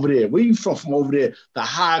from over there? Where you from over there? The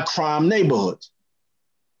high crime neighborhoods,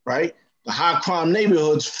 right? The high crime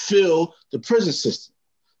neighborhoods fill the prison system.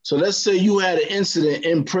 So let's say you had an incident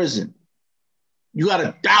in prison. You got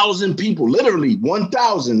 1,000 people, literally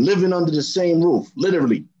 1,000 living under the same roof,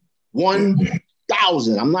 literally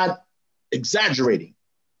 1,000. I'm not exaggerating,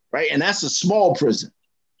 right? And that's a small prison,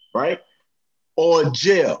 right? Or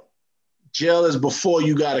jail. Jail is before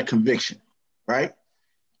you got a conviction, right?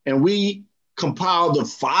 And we compiled the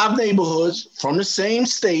 5 neighborhoods from the same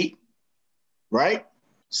state, right?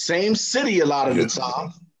 Same city a lot of the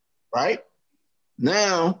time, right?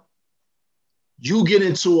 Now, you get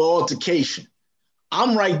into an altercation.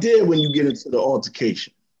 I'm right there when you get into the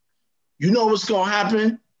altercation. You know what's going to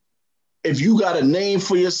happen? If you got a name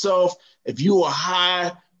for yourself, if you a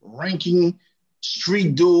high-ranking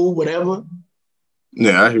street dude, whatever.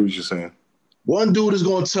 Yeah, I hear what you're saying. One dude is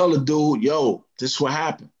going to tell a dude, yo, this is what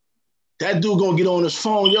happened. That dude going to get on his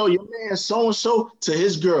phone, yo, your man so-and-so, to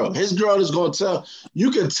his girl. His girl is going to tell.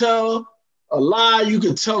 You can tell a lie, you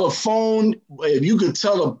can tell a phone. If you could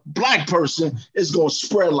tell a black person, it's going to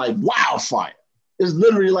spread like wildfire. It's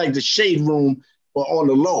literally like the shade room, but on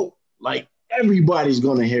the low. Like everybody's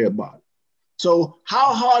going to hear about it. So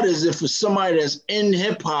how hard is it for somebody that's in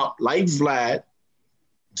hip hop like Vlad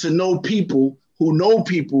to know people who know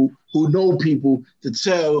people who know people to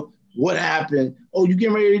tell what happened? Oh, you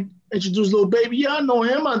getting ready to introduce Lil Baby? Yeah, I know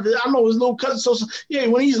him. I know his little cousin. So yeah,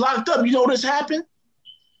 when he's locked up, you know this happened?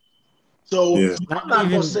 So I'm not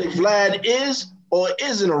going to say Vlad is or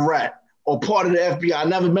isn't a rat or part of the FBI. I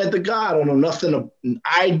never met the guy. I don't know nothing.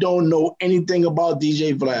 I don't know anything about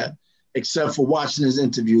DJ Vlad except for watching his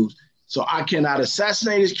interviews. So I cannot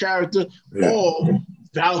assassinate his character or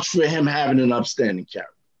vouch for him having an upstanding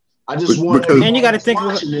character. I just want and you got to think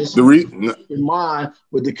of this in mind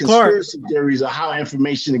with the conspiracy theories of how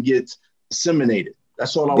information gets disseminated.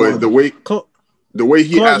 That's all I want. The way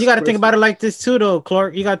he Clark, you got to think about it like this too, though.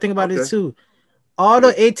 Clark, you got to think about this too. All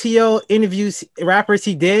the ATL interviews rappers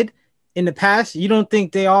he did in the past, you don't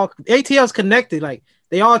think they all ATL's connected? Like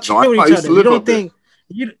they all chill with each other.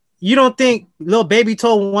 You don't think Lil Baby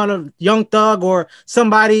told one of Young Thug or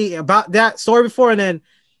somebody about that story before, and then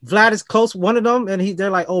Vlad is close one of them, and they're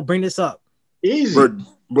like, "Oh, bring this up." Easy.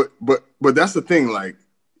 But that's the thing. Like,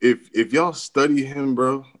 if y'all study him,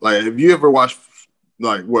 bro, like, have you ever watched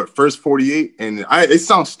like what first 48, and it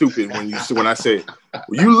sounds stupid when I say it.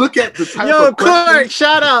 You look at the type Yo, of Clark, questions.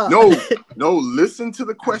 shout out. No, listen to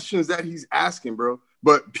the questions that he's asking, bro.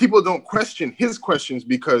 But people don't question his questions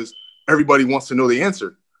because everybody wants to know the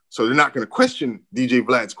answer. So they're not going to question DJ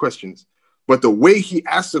Vlad's questions. But the way he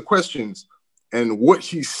asks the questions and what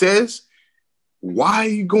he says, why are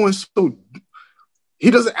you going so... He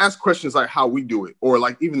doesn't ask questions like how we do it, or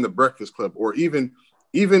like even the Breakfast Club, or even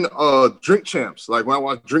Drink Champs. Like when I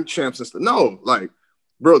watch Drink Champs and stuff. No, like,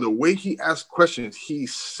 bro, the way he asks questions, he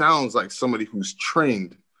sounds like somebody who's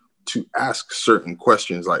trained to ask certain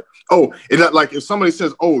questions. Like, like if somebody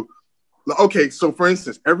says, okay, so for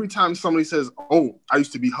instance, every time somebody says, I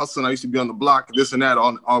used to be hustling, I used to be on the block, this and that,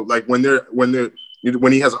 on like when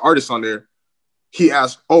he has an artist on there, he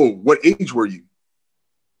asks, what age were you?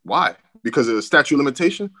 Why? Because of the statute of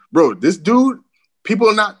limitation? Bro, this dude, people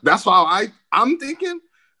are not, that's why I'm thinking,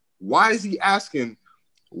 why is he asking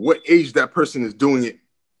what age that person is doing it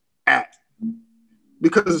at?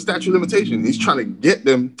 Because of the statute of limitation. He's trying to get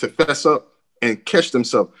them to fess up and catch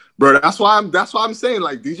themselves. Bro, that's why I'm saying,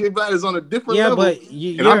 like, DJ Vlad is on a different level.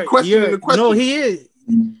 Yeah, but I'm questioning the question. No, he is.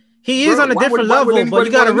 He is on a different level, but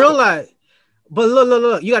you got to realize, but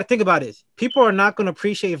look, you got to think about this. People are not going to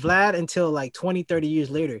appreciate Vlad until like 20, 30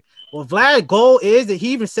 years later. Well, Vlad's goal is that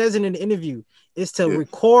he even says it in the interview is to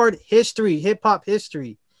record history, hip hop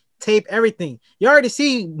history, tape everything. You already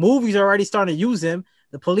see movies are already starting to use him.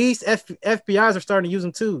 The police, FBIs are starting to use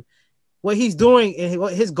him too. What he's doing and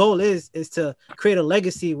what his goal is to create a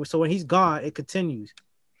legacy. So when he's gone, it continues.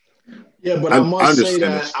 Yeah, but I must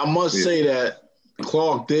say that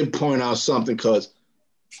Clark did point out something, because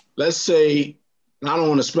let's say, and I don't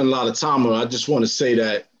want to spend a lot of time on it, I just want to say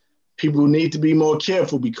that people need to be more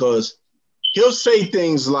careful, because he'll say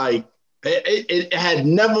things like, it had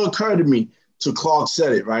never occurred to me till Clark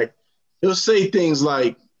said it, right? He'll say things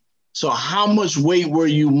like, so how much weight were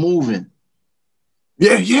you moving?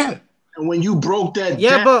 Yeah. And when you broke that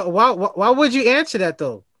down, but why would you answer that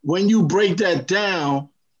though? When you break that down,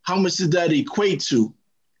 how much did that equate to?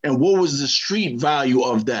 And what was the street value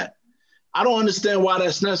of that? I don't understand why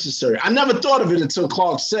that's necessary. I never thought of it until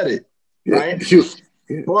Clark said it, right?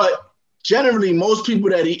 But generally, most people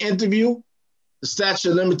that he interviewed, the statute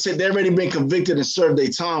of limitation, they've already been convicted and served their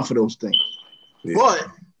time for those things. Yeah. But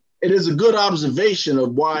it is a good observation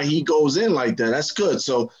of why he goes in like that. That's good.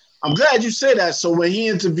 So I'm glad you say that. So when he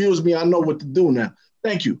interviews me, I know what to do now.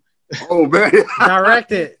 Thank you. Oh, man.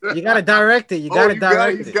 Direct it. You got to direct it. You got to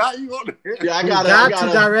direct it. Got you on there. Yeah, I got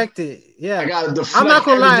to direct it. Yeah. I got to deflect. I'm not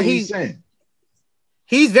going to lie.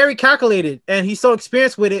 He's very calculated, and he's so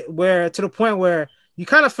experienced with it, where to the point where you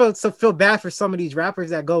kind of feel bad for some of these rappers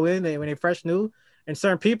that go in when they're fresh new and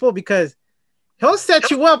certain people, because he'll set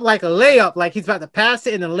you up like a layup, like he's about to pass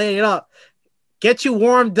it and then lay it up, get you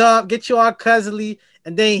warmed up, get you all cuzzly,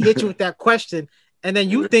 and then he hit you with that question. And then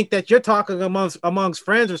you think that you're talking amongst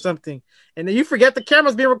friends or something. And then you forget the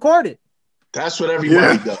camera's being recorded. That's what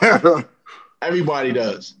everybody does. Everybody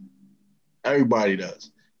does. Everybody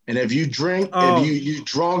does. And if you drink, if you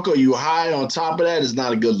drunk or you high on top of that, it's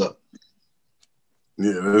not a good look.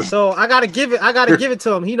 Yeah. So I gotta give it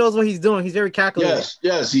to him. He knows what he's doing. He's very calculated.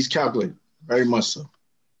 Yes, he's calculated. Very much so.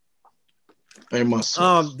 Very much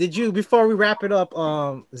so. Did you, before we wrap it up,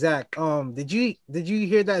 Zach, did you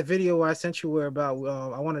hear that video where I sent you where about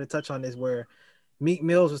I wanted to touch on this, where Meek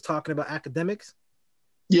Mills was talking about academics?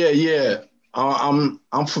 Yeah. I'm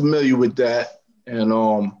familiar with that. And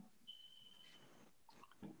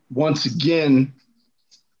once again,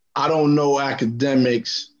 I don't know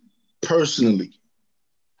academics personally,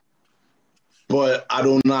 but I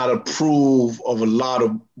do not approve of a lot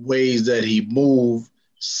of ways that he moved,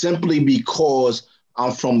 simply because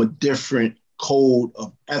I'm from a different code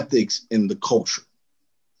of ethics in the culture.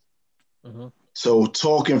 Mm-hmm. So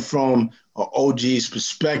talking from an OG's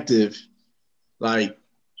perspective, like,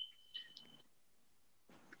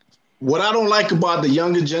 what I don't like about the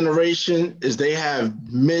younger generation is they have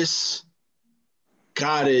misguided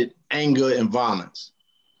anger and violence,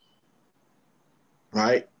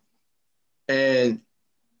 right? And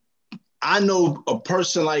I know a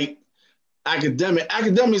person like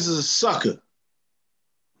Academics is a sucker.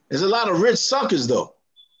 There's a lot of rich suckers though,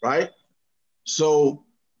 right? So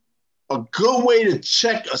a good way to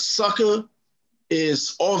check a sucker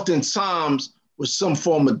is oftentimes with some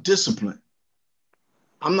form of discipline.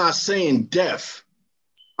 I'm not saying death.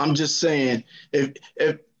 I'm just saying if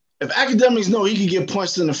Academics know he can get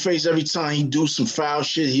punched in the face every time he do some foul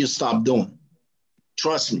shit, he'll stop doing it.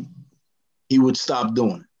 Trust me, he would stop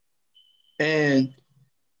doing it. And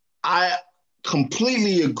I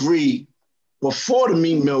completely agree. Before the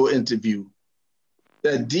Meek Mill interview,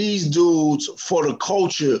 that these dudes for the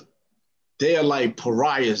culture, they're like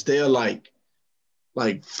pariahs. They're like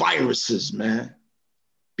viruses, man,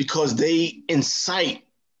 because they incite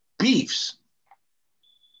beefs.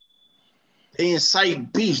 They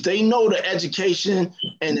incite beefs. They know the education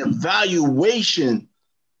and evaluation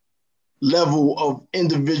level of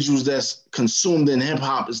individuals that's consumed in hip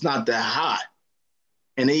hop is not that high.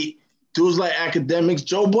 And they dudes like Akademiks,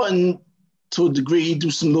 Joe Budden, to a degree, he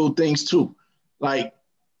do some little things too. Like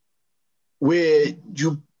where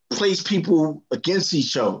you place people against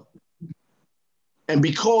each other. And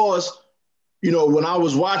because, you know, when I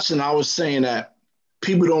was watching, I was saying that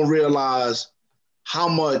people don't realize how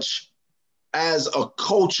much as a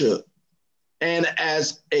culture and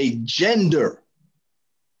as a gender,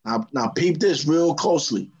 now peep this real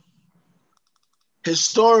closely.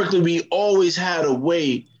 Historically, we always had a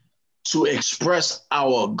way to express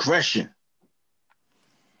our aggression,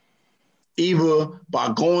 either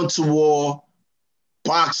by going to war,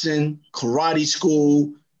 boxing, karate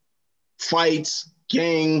school, fights,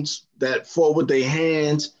 gangs that fought with their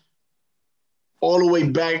hands. All the way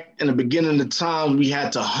back in the beginning of the time, we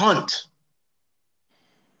had to hunt,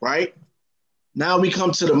 right? Now we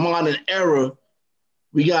come to the modern era,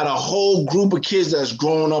 we got a whole group of kids that's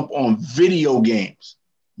growing up on video games.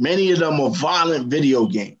 Many of them are violent video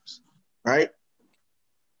games, right?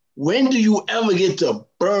 When do you ever get to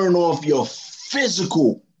burn off your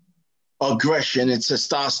physical aggression and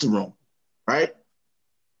testosterone, right?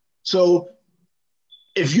 So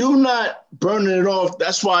if you're not burning it off,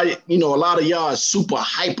 that's why, you know, a lot of y'all are super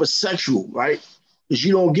hypersexual, right? Because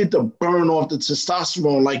you don't get to burn off the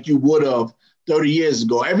testosterone like you would have 30 years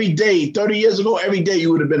ago. Every day, 30 years ago, every day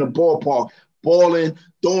you would have been in a ballpark, balling,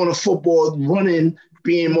 throwing a football, running,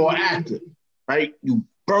 being more active, right? You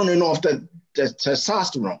burning off that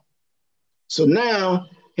testosterone. So now,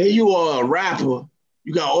 here you are, a rapper,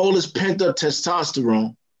 you got all this pent-up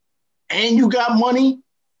testosterone, and you got money.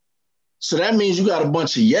 So that means you got a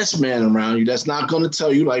bunch of yes men around you that's not going to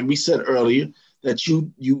tell you, like we said earlier, that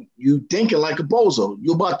you thinking like a bozo.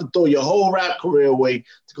 You're about to throw your whole rap career away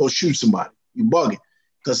to go shoot somebody. You bugging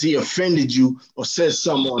because he offended you or said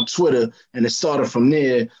something on Twitter and it started from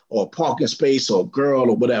there, or a parking space or a girl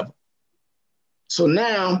or whatever. So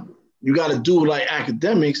now you got to do like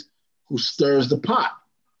Akademiks who stirs the pot.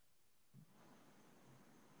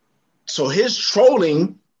 So his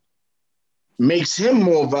trolling makes him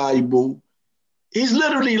more valuable. He's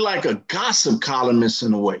literally like a gossip columnist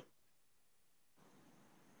in a way.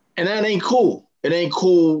 And that ain't cool. It ain't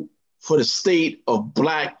cool for the state of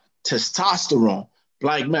Black testosterone,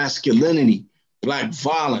 Black masculinity, Black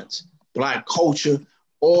violence, Black culture,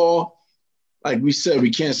 or like we said,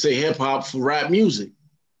 we can't say hip hop for rap music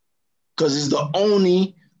because it's the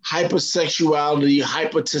only hypersexuality,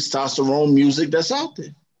 hypertestosterone music that's out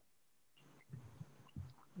there.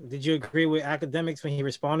 Did you agree with Akademiks when he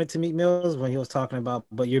responded to Meek Mills when he was talking about,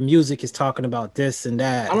 but your music is talking about this and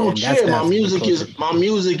that? I don't care. My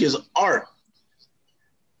music is art.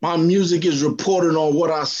 My music is reporting on what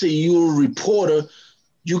I see. You're a reporter.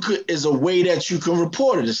 Is a way that you can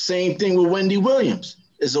report it. The same thing with Wendy Williams.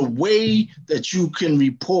 Is a way that you can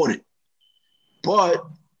report it. But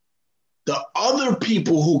the other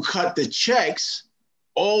people who cut the checks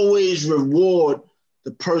always reward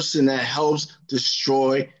the person that helps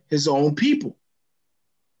destroy his own people.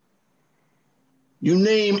 You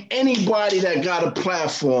name anybody that got a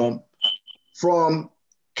platform from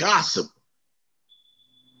gossip.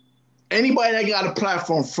 Anybody that got a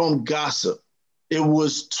platform from gossip, it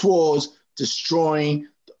was towards destroying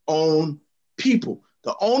their own people.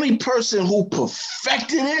 The only person who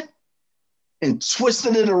perfected it and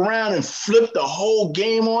twisted it around and flipped the whole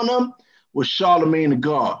game on them was Charlemagne the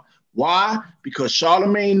God. Why? Because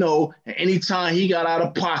Charlemagne know that anytime he got out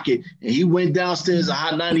of pocket and he went downstairs at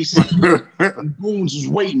Hot 96, the goons was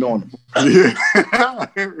waiting on him.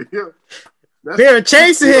 Yeah. They're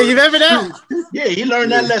chasing him. You remember that? Yeah, he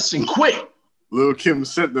learned that lesson quick. Lil' Kim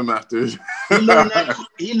sent them after. He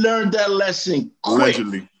learned that lesson quick.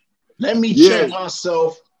 Allegedly. Let me check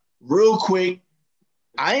myself real quick.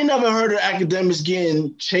 I ain't never heard of Akademiks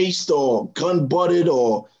getting chased or gun butted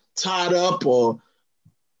or tied up, or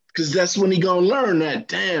because that's when he gonna learn that,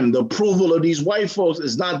 damn, the approval of these white folks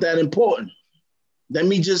is not that important. Let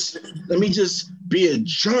me just be a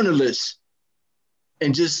journalist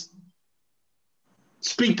and just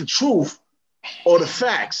speak the truth or the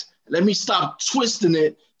facts. Let me stop twisting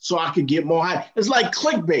it so I could get more hype. It's like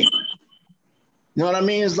clickbait. You know what I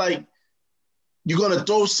mean? It's like you're going to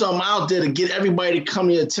throw something out there to get everybody to come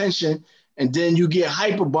to your attention, and then you get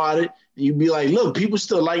hype about it, and you be like, look, people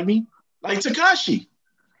still like me. Like Tekashi.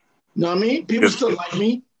 You know what I mean? People still like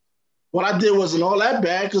me. What I did wasn't all that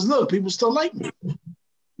bad because look, people still like me.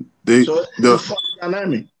 So it's a fun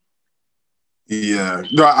dynamic. Yeah,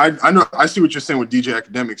 no, I know. I see what you're saying with DJ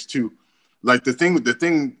Academics too. Like the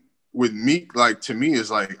thing with Meek, like to me, is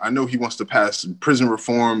like I know he wants to pass prison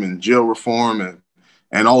reform and jail reform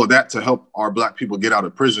and all of that to help our black people get out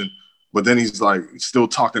of prison. But then he's like still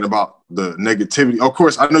talking about the negativity. Of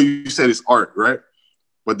course, I know you said it's art, right?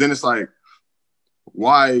 But then it's like,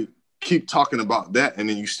 why keep talking about that and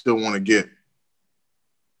then you still want to get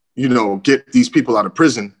these people out of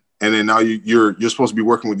prison? And then now you're supposed to be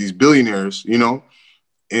working with these billionaires,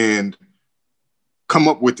 and come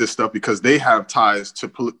up with this stuff because they have ties to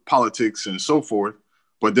politics and so forth.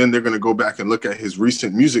 But then they're going to go back and look at his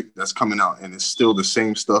recent music that's coming out, and it's still the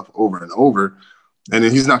same stuff over and over. And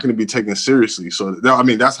then he's not going to be taken seriously. So I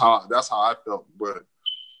mean, that's how I felt. But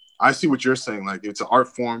I see what you're saying. Like it's an art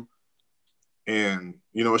form, and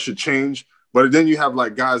it should change. But then you have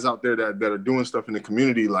like guys out there that are doing stuff in the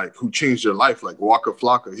community, like who changed their life, like Waka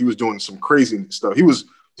Flocka. He was doing some crazy stuff. He was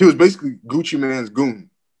basically Gucci Mane's goon.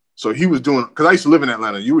 So he was doing, because I used to live in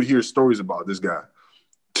Atlanta. You would hear stories about this guy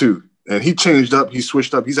too. And he changed up, he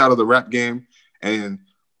switched up, he's out of the rap game, and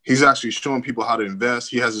he's actually showing people how to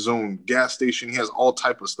invest. He has his own gas station. He has all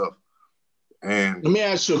type of stuff. And let me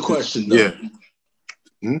ask you a question though. Yeah.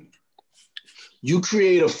 Hmm? You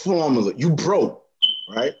create a formula. You broke,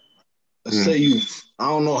 right? Let's say I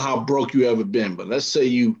don't know how broke you ever been, but let's say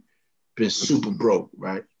you've been super broke,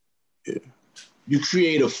 right? Yeah. You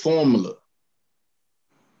create a formula,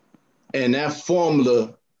 and that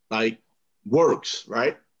formula like works,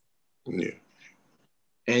 right? Yeah.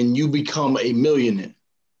 And you become a millionaire,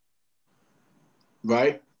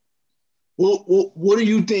 right? Well, what do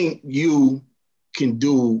you think you can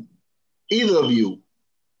do, either of you?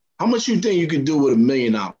 How much you think you could do with $1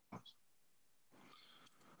 million?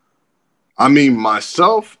 I mean,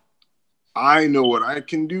 myself, I know what I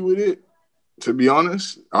can do with it, to be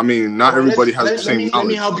honest. I mean, not everybody has the same knowledge. Let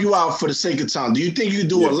me help you out for the sake of time. Do you think you can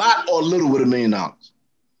do a lot or a little with $1 million?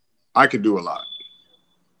 I could do a lot.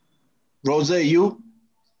 Rose, you?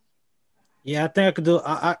 Yeah, I think I could do.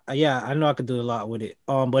 I know I could do a lot with it.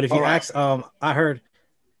 But if you ask, I heard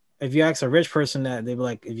if you ask a rich person that, they'd be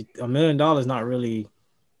like, $1 million not really.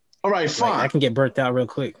 All right, fine. I can get burnt out real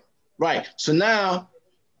quick. Right. So now,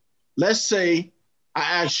 let's say I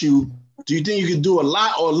ask you, do you think you could do a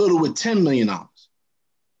lot or a little with $10 million?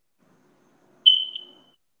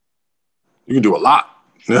 You can do a lot.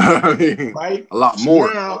 I mean, right? A lot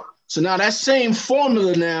more. So now that same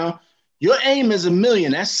formula now, your aim is $1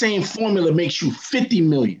 million. That same formula makes you 50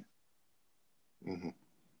 million. Mm-hmm.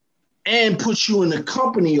 And puts you in a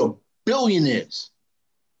company of billionaires.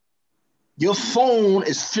 Your phone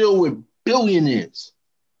is filled with billionaires.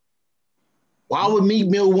 Why would Meek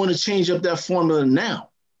Mill want to change up that formula now?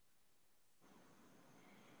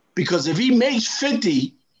 Because if he makes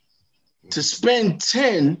 50 to spend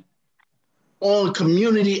 10 on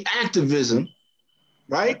community activism,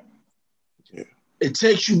 right? Yeah. It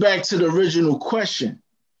takes you back to the original question.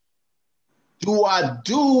 Do I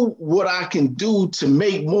do what I can do to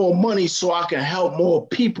make more money so I can help more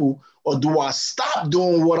people, or do I stop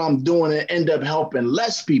doing what I'm doing and end up helping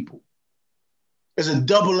less people? It's a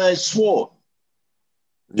double-edged sword.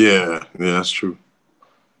 Yeah, that's true.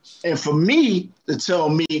 And for me to tell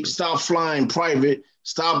me, stop flying private,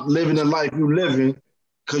 stop living the life you living,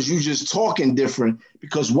 because you just talking different,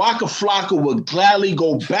 because Waka Flocka would gladly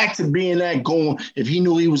go back to being that goon if he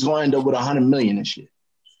knew he was going to end up with 100 million and shit.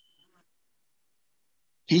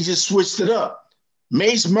 He just switched it up.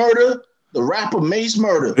 Mace Murder, the rapper Mace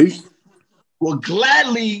Murder, will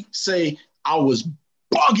gladly say, I was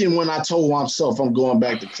bugging when I told myself I'm going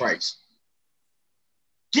back to Christ.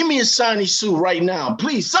 Give me a shiny suit right now.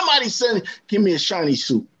 Please, somebody give me a shiny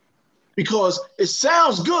suit. Because it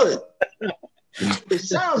sounds good. It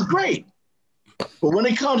sounds great. But when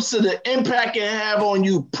it comes to the impact it have on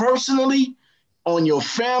you personally, on your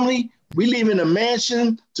family, we live in a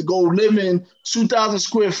mansion to go live in 2,000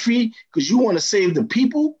 square feet because you want to save the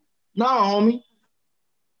people? Nah, homie.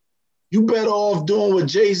 You better off doing what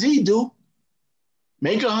Jay-Z do.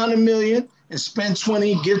 Make 100 million and spend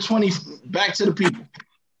 20, give 20 back to the people.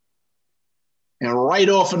 And write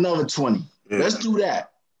off another 20. Yeah. Let's do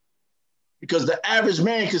that. Because the average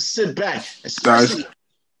man can sit back, especially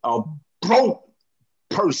a broke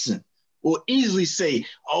person will easily say,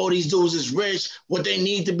 oh, these dudes is rich, what they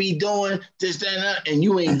need to be doing, this, that, and that, and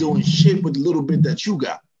you ain't doing shit with the little bit that you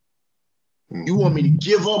got. You want me to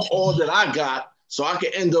give up all that I got so I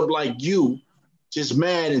can end up like you, just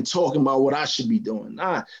mad and talking about what I should be doing.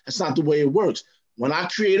 Nah, that's not the way it works. when I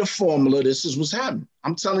create a formula, this is what's happening.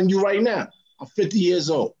 I'm telling you right now, I'm 50 years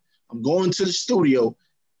old. I'm going to the studio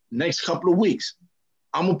next couple of weeks.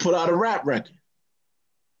 I'm going to put out a rap record.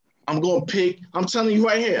 I'm telling you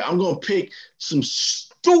right here, I'm going to pick something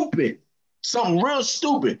real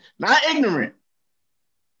stupid, not ignorant,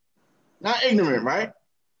 right?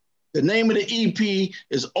 The name of the EP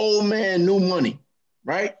is Old Man, New Money,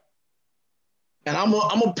 right? And I'm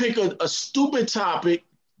gonna pick a stupid topic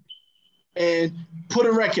and put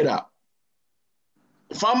a record out.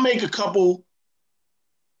 If I make a couple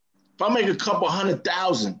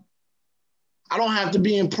 100,000, I don't have to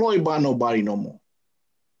be employed by nobody no more.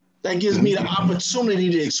 That gives me the opportunity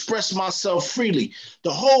to express myself freely.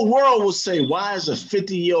 The whole world will say, why is a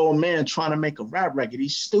 50-year-old man trying to make a rap record?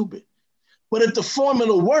 He's stupid. But if the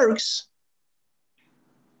formula works,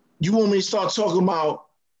 you want me to start talking about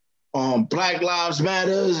Black Lives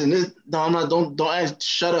Matters and this? No, I'm not. Don't ask.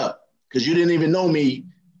 Shut up, because you didn't even know me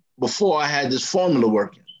before I had this formula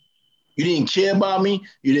working. You didn't care about me.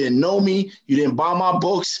 You didn't know me. You didn't buy my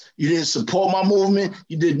books. You didn't support my movement.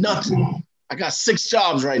 You did nothing. I got 6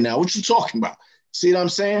 jobs right now. What you talking about? See what I'm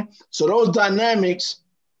saying? So those dynamics,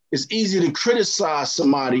 it's easy to criticize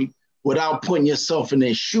somebody without putting yourself in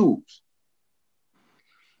their shoes.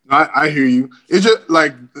 I hear you. It's just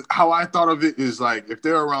like how I thought of it is like if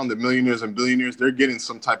they're around the millionaires and billionaires, they're getting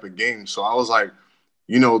some type of game. So I was like,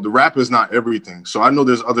 you know, the rap is not everything. So I know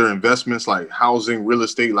there's other investments like housing, real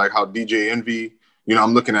estate, like how DJ Envy, you know,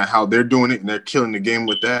 I'm looking at how they're doing it and they're killing the game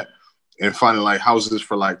with that and finding like houses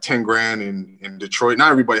for like 10 grand in Detroit.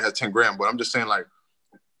 Not everybody has 10 grand, but I'm just saying like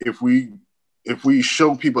if we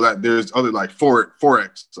show people that there's other like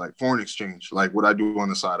Forex, like foreign exchange, like what I do on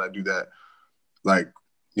the side, I do that. Like,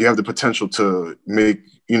 you have the potential to make,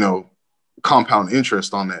 you know, compound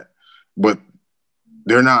interest on that. But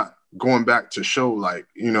they're not going back to show like,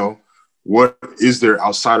 you know, what is there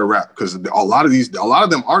outside of rap? Because a lot of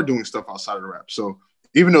them are doing stuff outside of the rap. So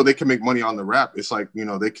even though they can make money on the rap, it's like, you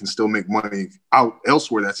know, they can still make money out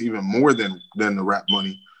elsewhere that's even more than the rap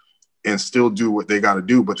money and still do what they got to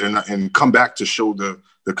do. But they're not, and come back to show the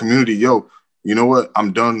community, yo, you know what,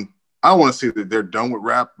 I'm done. I don't want to say that they're done with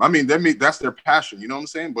rap. I mean, that's their passion, you know what I'm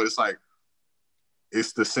saying? But it's like,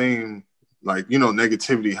 it's the same, like, you know,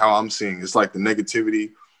 negativity, how I'm seeing. It's like the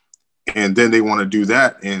negativity, and then they want to do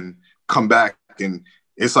that and come back. And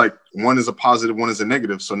it's like one is a positive, one is a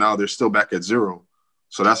negative. So now they're still back at zero.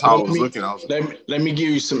 So that's how I was looking. Let me give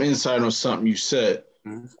you some insight on something you said.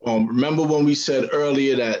 Mm-hmm. Remember when we said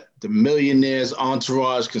earlier that the millionaire's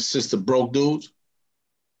entourage consists of broke dudes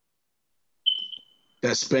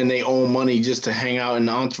that spend their own money just to hang out in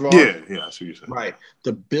the entourage? Yeah, that's what you said. Right.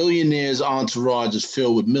 The billionaire's entourage is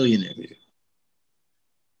filled with millionaires. Yeah.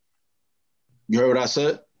 You heard what I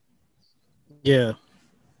said? Yeah.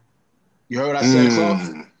 You heard what I said,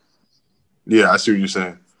 Clark? Yeah, I see what you're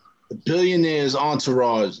saying. The billionaire's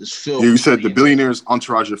entourage is filled. Yeah, you said the billionaire's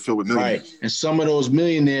entourage are filled with millionaires. Right. And some of those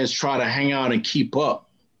millionaires try to hang out and keep up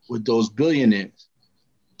with those billionaires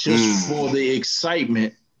just for the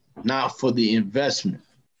excitement, not for the investment.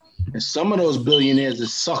 And some of those billionaires are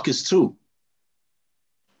suckers too.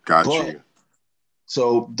 Gotcha.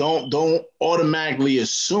 So don't automatically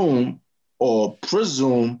assume or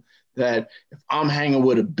presume that if I'm hanging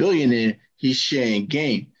with a billionaire, he's sharing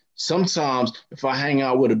game. Sometimes if I hang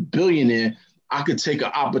out with a billionaire, I could take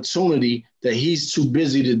an opportunity that he's too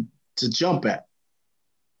busy to jump at.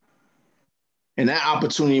 And that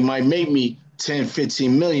opportunity might make me 10,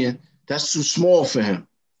 15 million. That's too small for him.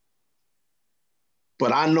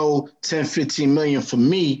 But I know 10, 15 million for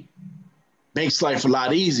me makes life a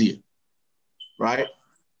lot easier, right?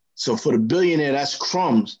 So for the billionaire, that's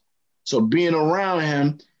crumbs. So being around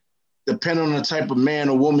him, depending on the type of man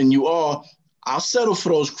or woman you are, I'll settle for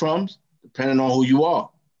those crumbs, depending on who you are.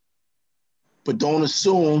 But don't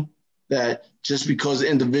assume that just because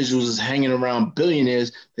individuals is hanging around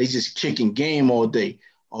billionaires, they just kicking game all day.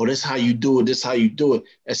 Oh, that's how you do it. That's how you do it.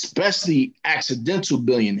 Especially accidental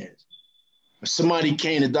billionaires. If somebody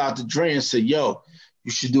came to Dr. Dre and said, yo,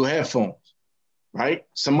 you should do headphones, right?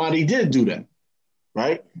 Somebody did do that,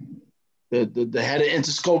 right? The head of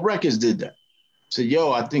Interscope Records did that. Said,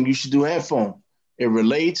 yo, I think you should do headphones. It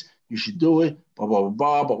relates. You should do it. Blah, blah,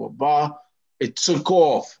 blah, blah, blah, blah. It took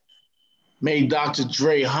off. Made Dr.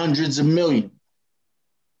 Dre hundreds of millions,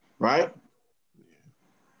 right?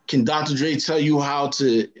 Can Dr. Dre tell you how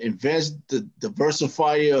to invest,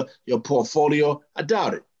 diversify your portfolio? I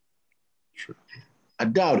doubt it. Sure. I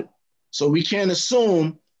doubt it. So we can't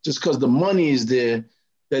assume just because the money is there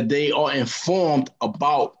that they are informed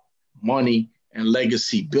about money and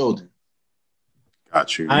legacy building.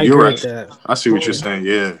 got you. I You're agree right. with that. I see what you're saying.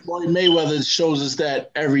 Yeah. Floyd Mayweather shows us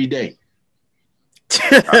that every day.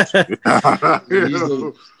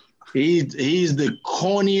 He's the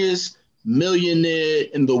corniest millionaire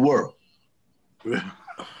in the world.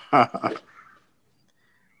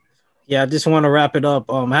 Yeah, I just want to wrap it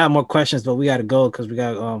up. I have more questions, but we got to go because we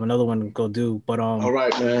got another one to go do. But All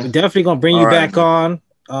right, man. we're definitely gonna bring you back on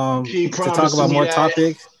He to talk about more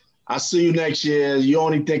topics. I'll see you next year. You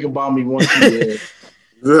only think about me once a year.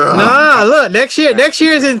 Nah, look, next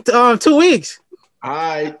year is in 2 weeks. All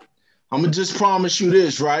right. I'm gonna just promise you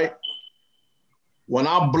this, right? When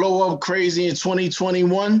I blow up crazy in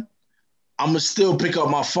 2021, I'm gonna still pick up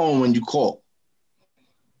my phone when you call.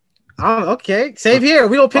 Okay. Save here.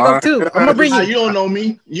 We don't pick up too. I'm gonna bring you. You don't know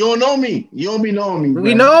me. You don't know me. You don't be knowing me. Man.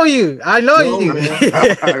 We know you. I know you. Man.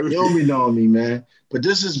 You don't be knowing me, man. But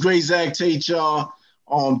this is Great Zach Tate, y'all.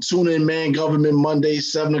 Tune in, man. Government Monday,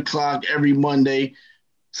 7:00 every Monday.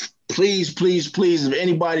 Please, please, please, if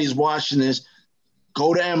anybody's watching this,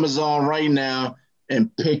 go to Amazon right now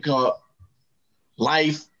and pick up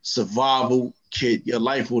Life Survival Kit. Your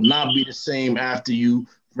life will not be the same after you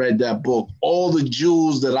read that book. All the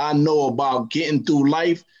jewels that I know about getting through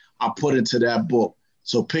life, I put into that book.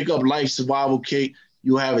 So pick up Life Survival Kit.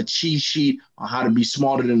 You'll have a cheat sheet on how to be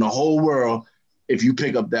smarter than the whole world if you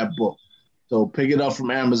pick up that book. So pick it up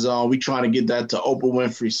from Amazon. We're trying to get that to Oprah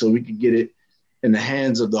Winfrey so we can get it in the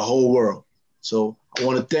hands of the whole world. So I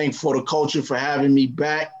want to thank For the Culture for having me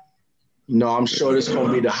back. You know, I'm sure this is going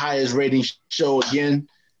to be the highest rating show again.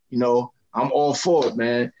 You know, I'm all for it,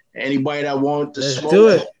 man. Anybody that wants to smoke, do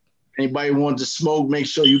it. Anybody want to smoke, make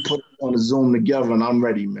sure you put it on the Zoom together, and I'm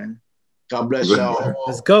ready, man. God bless y'all.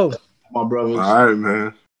 Let's go. My brothers. All right,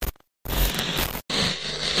 man.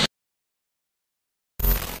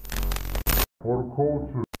 For the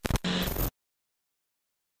culture.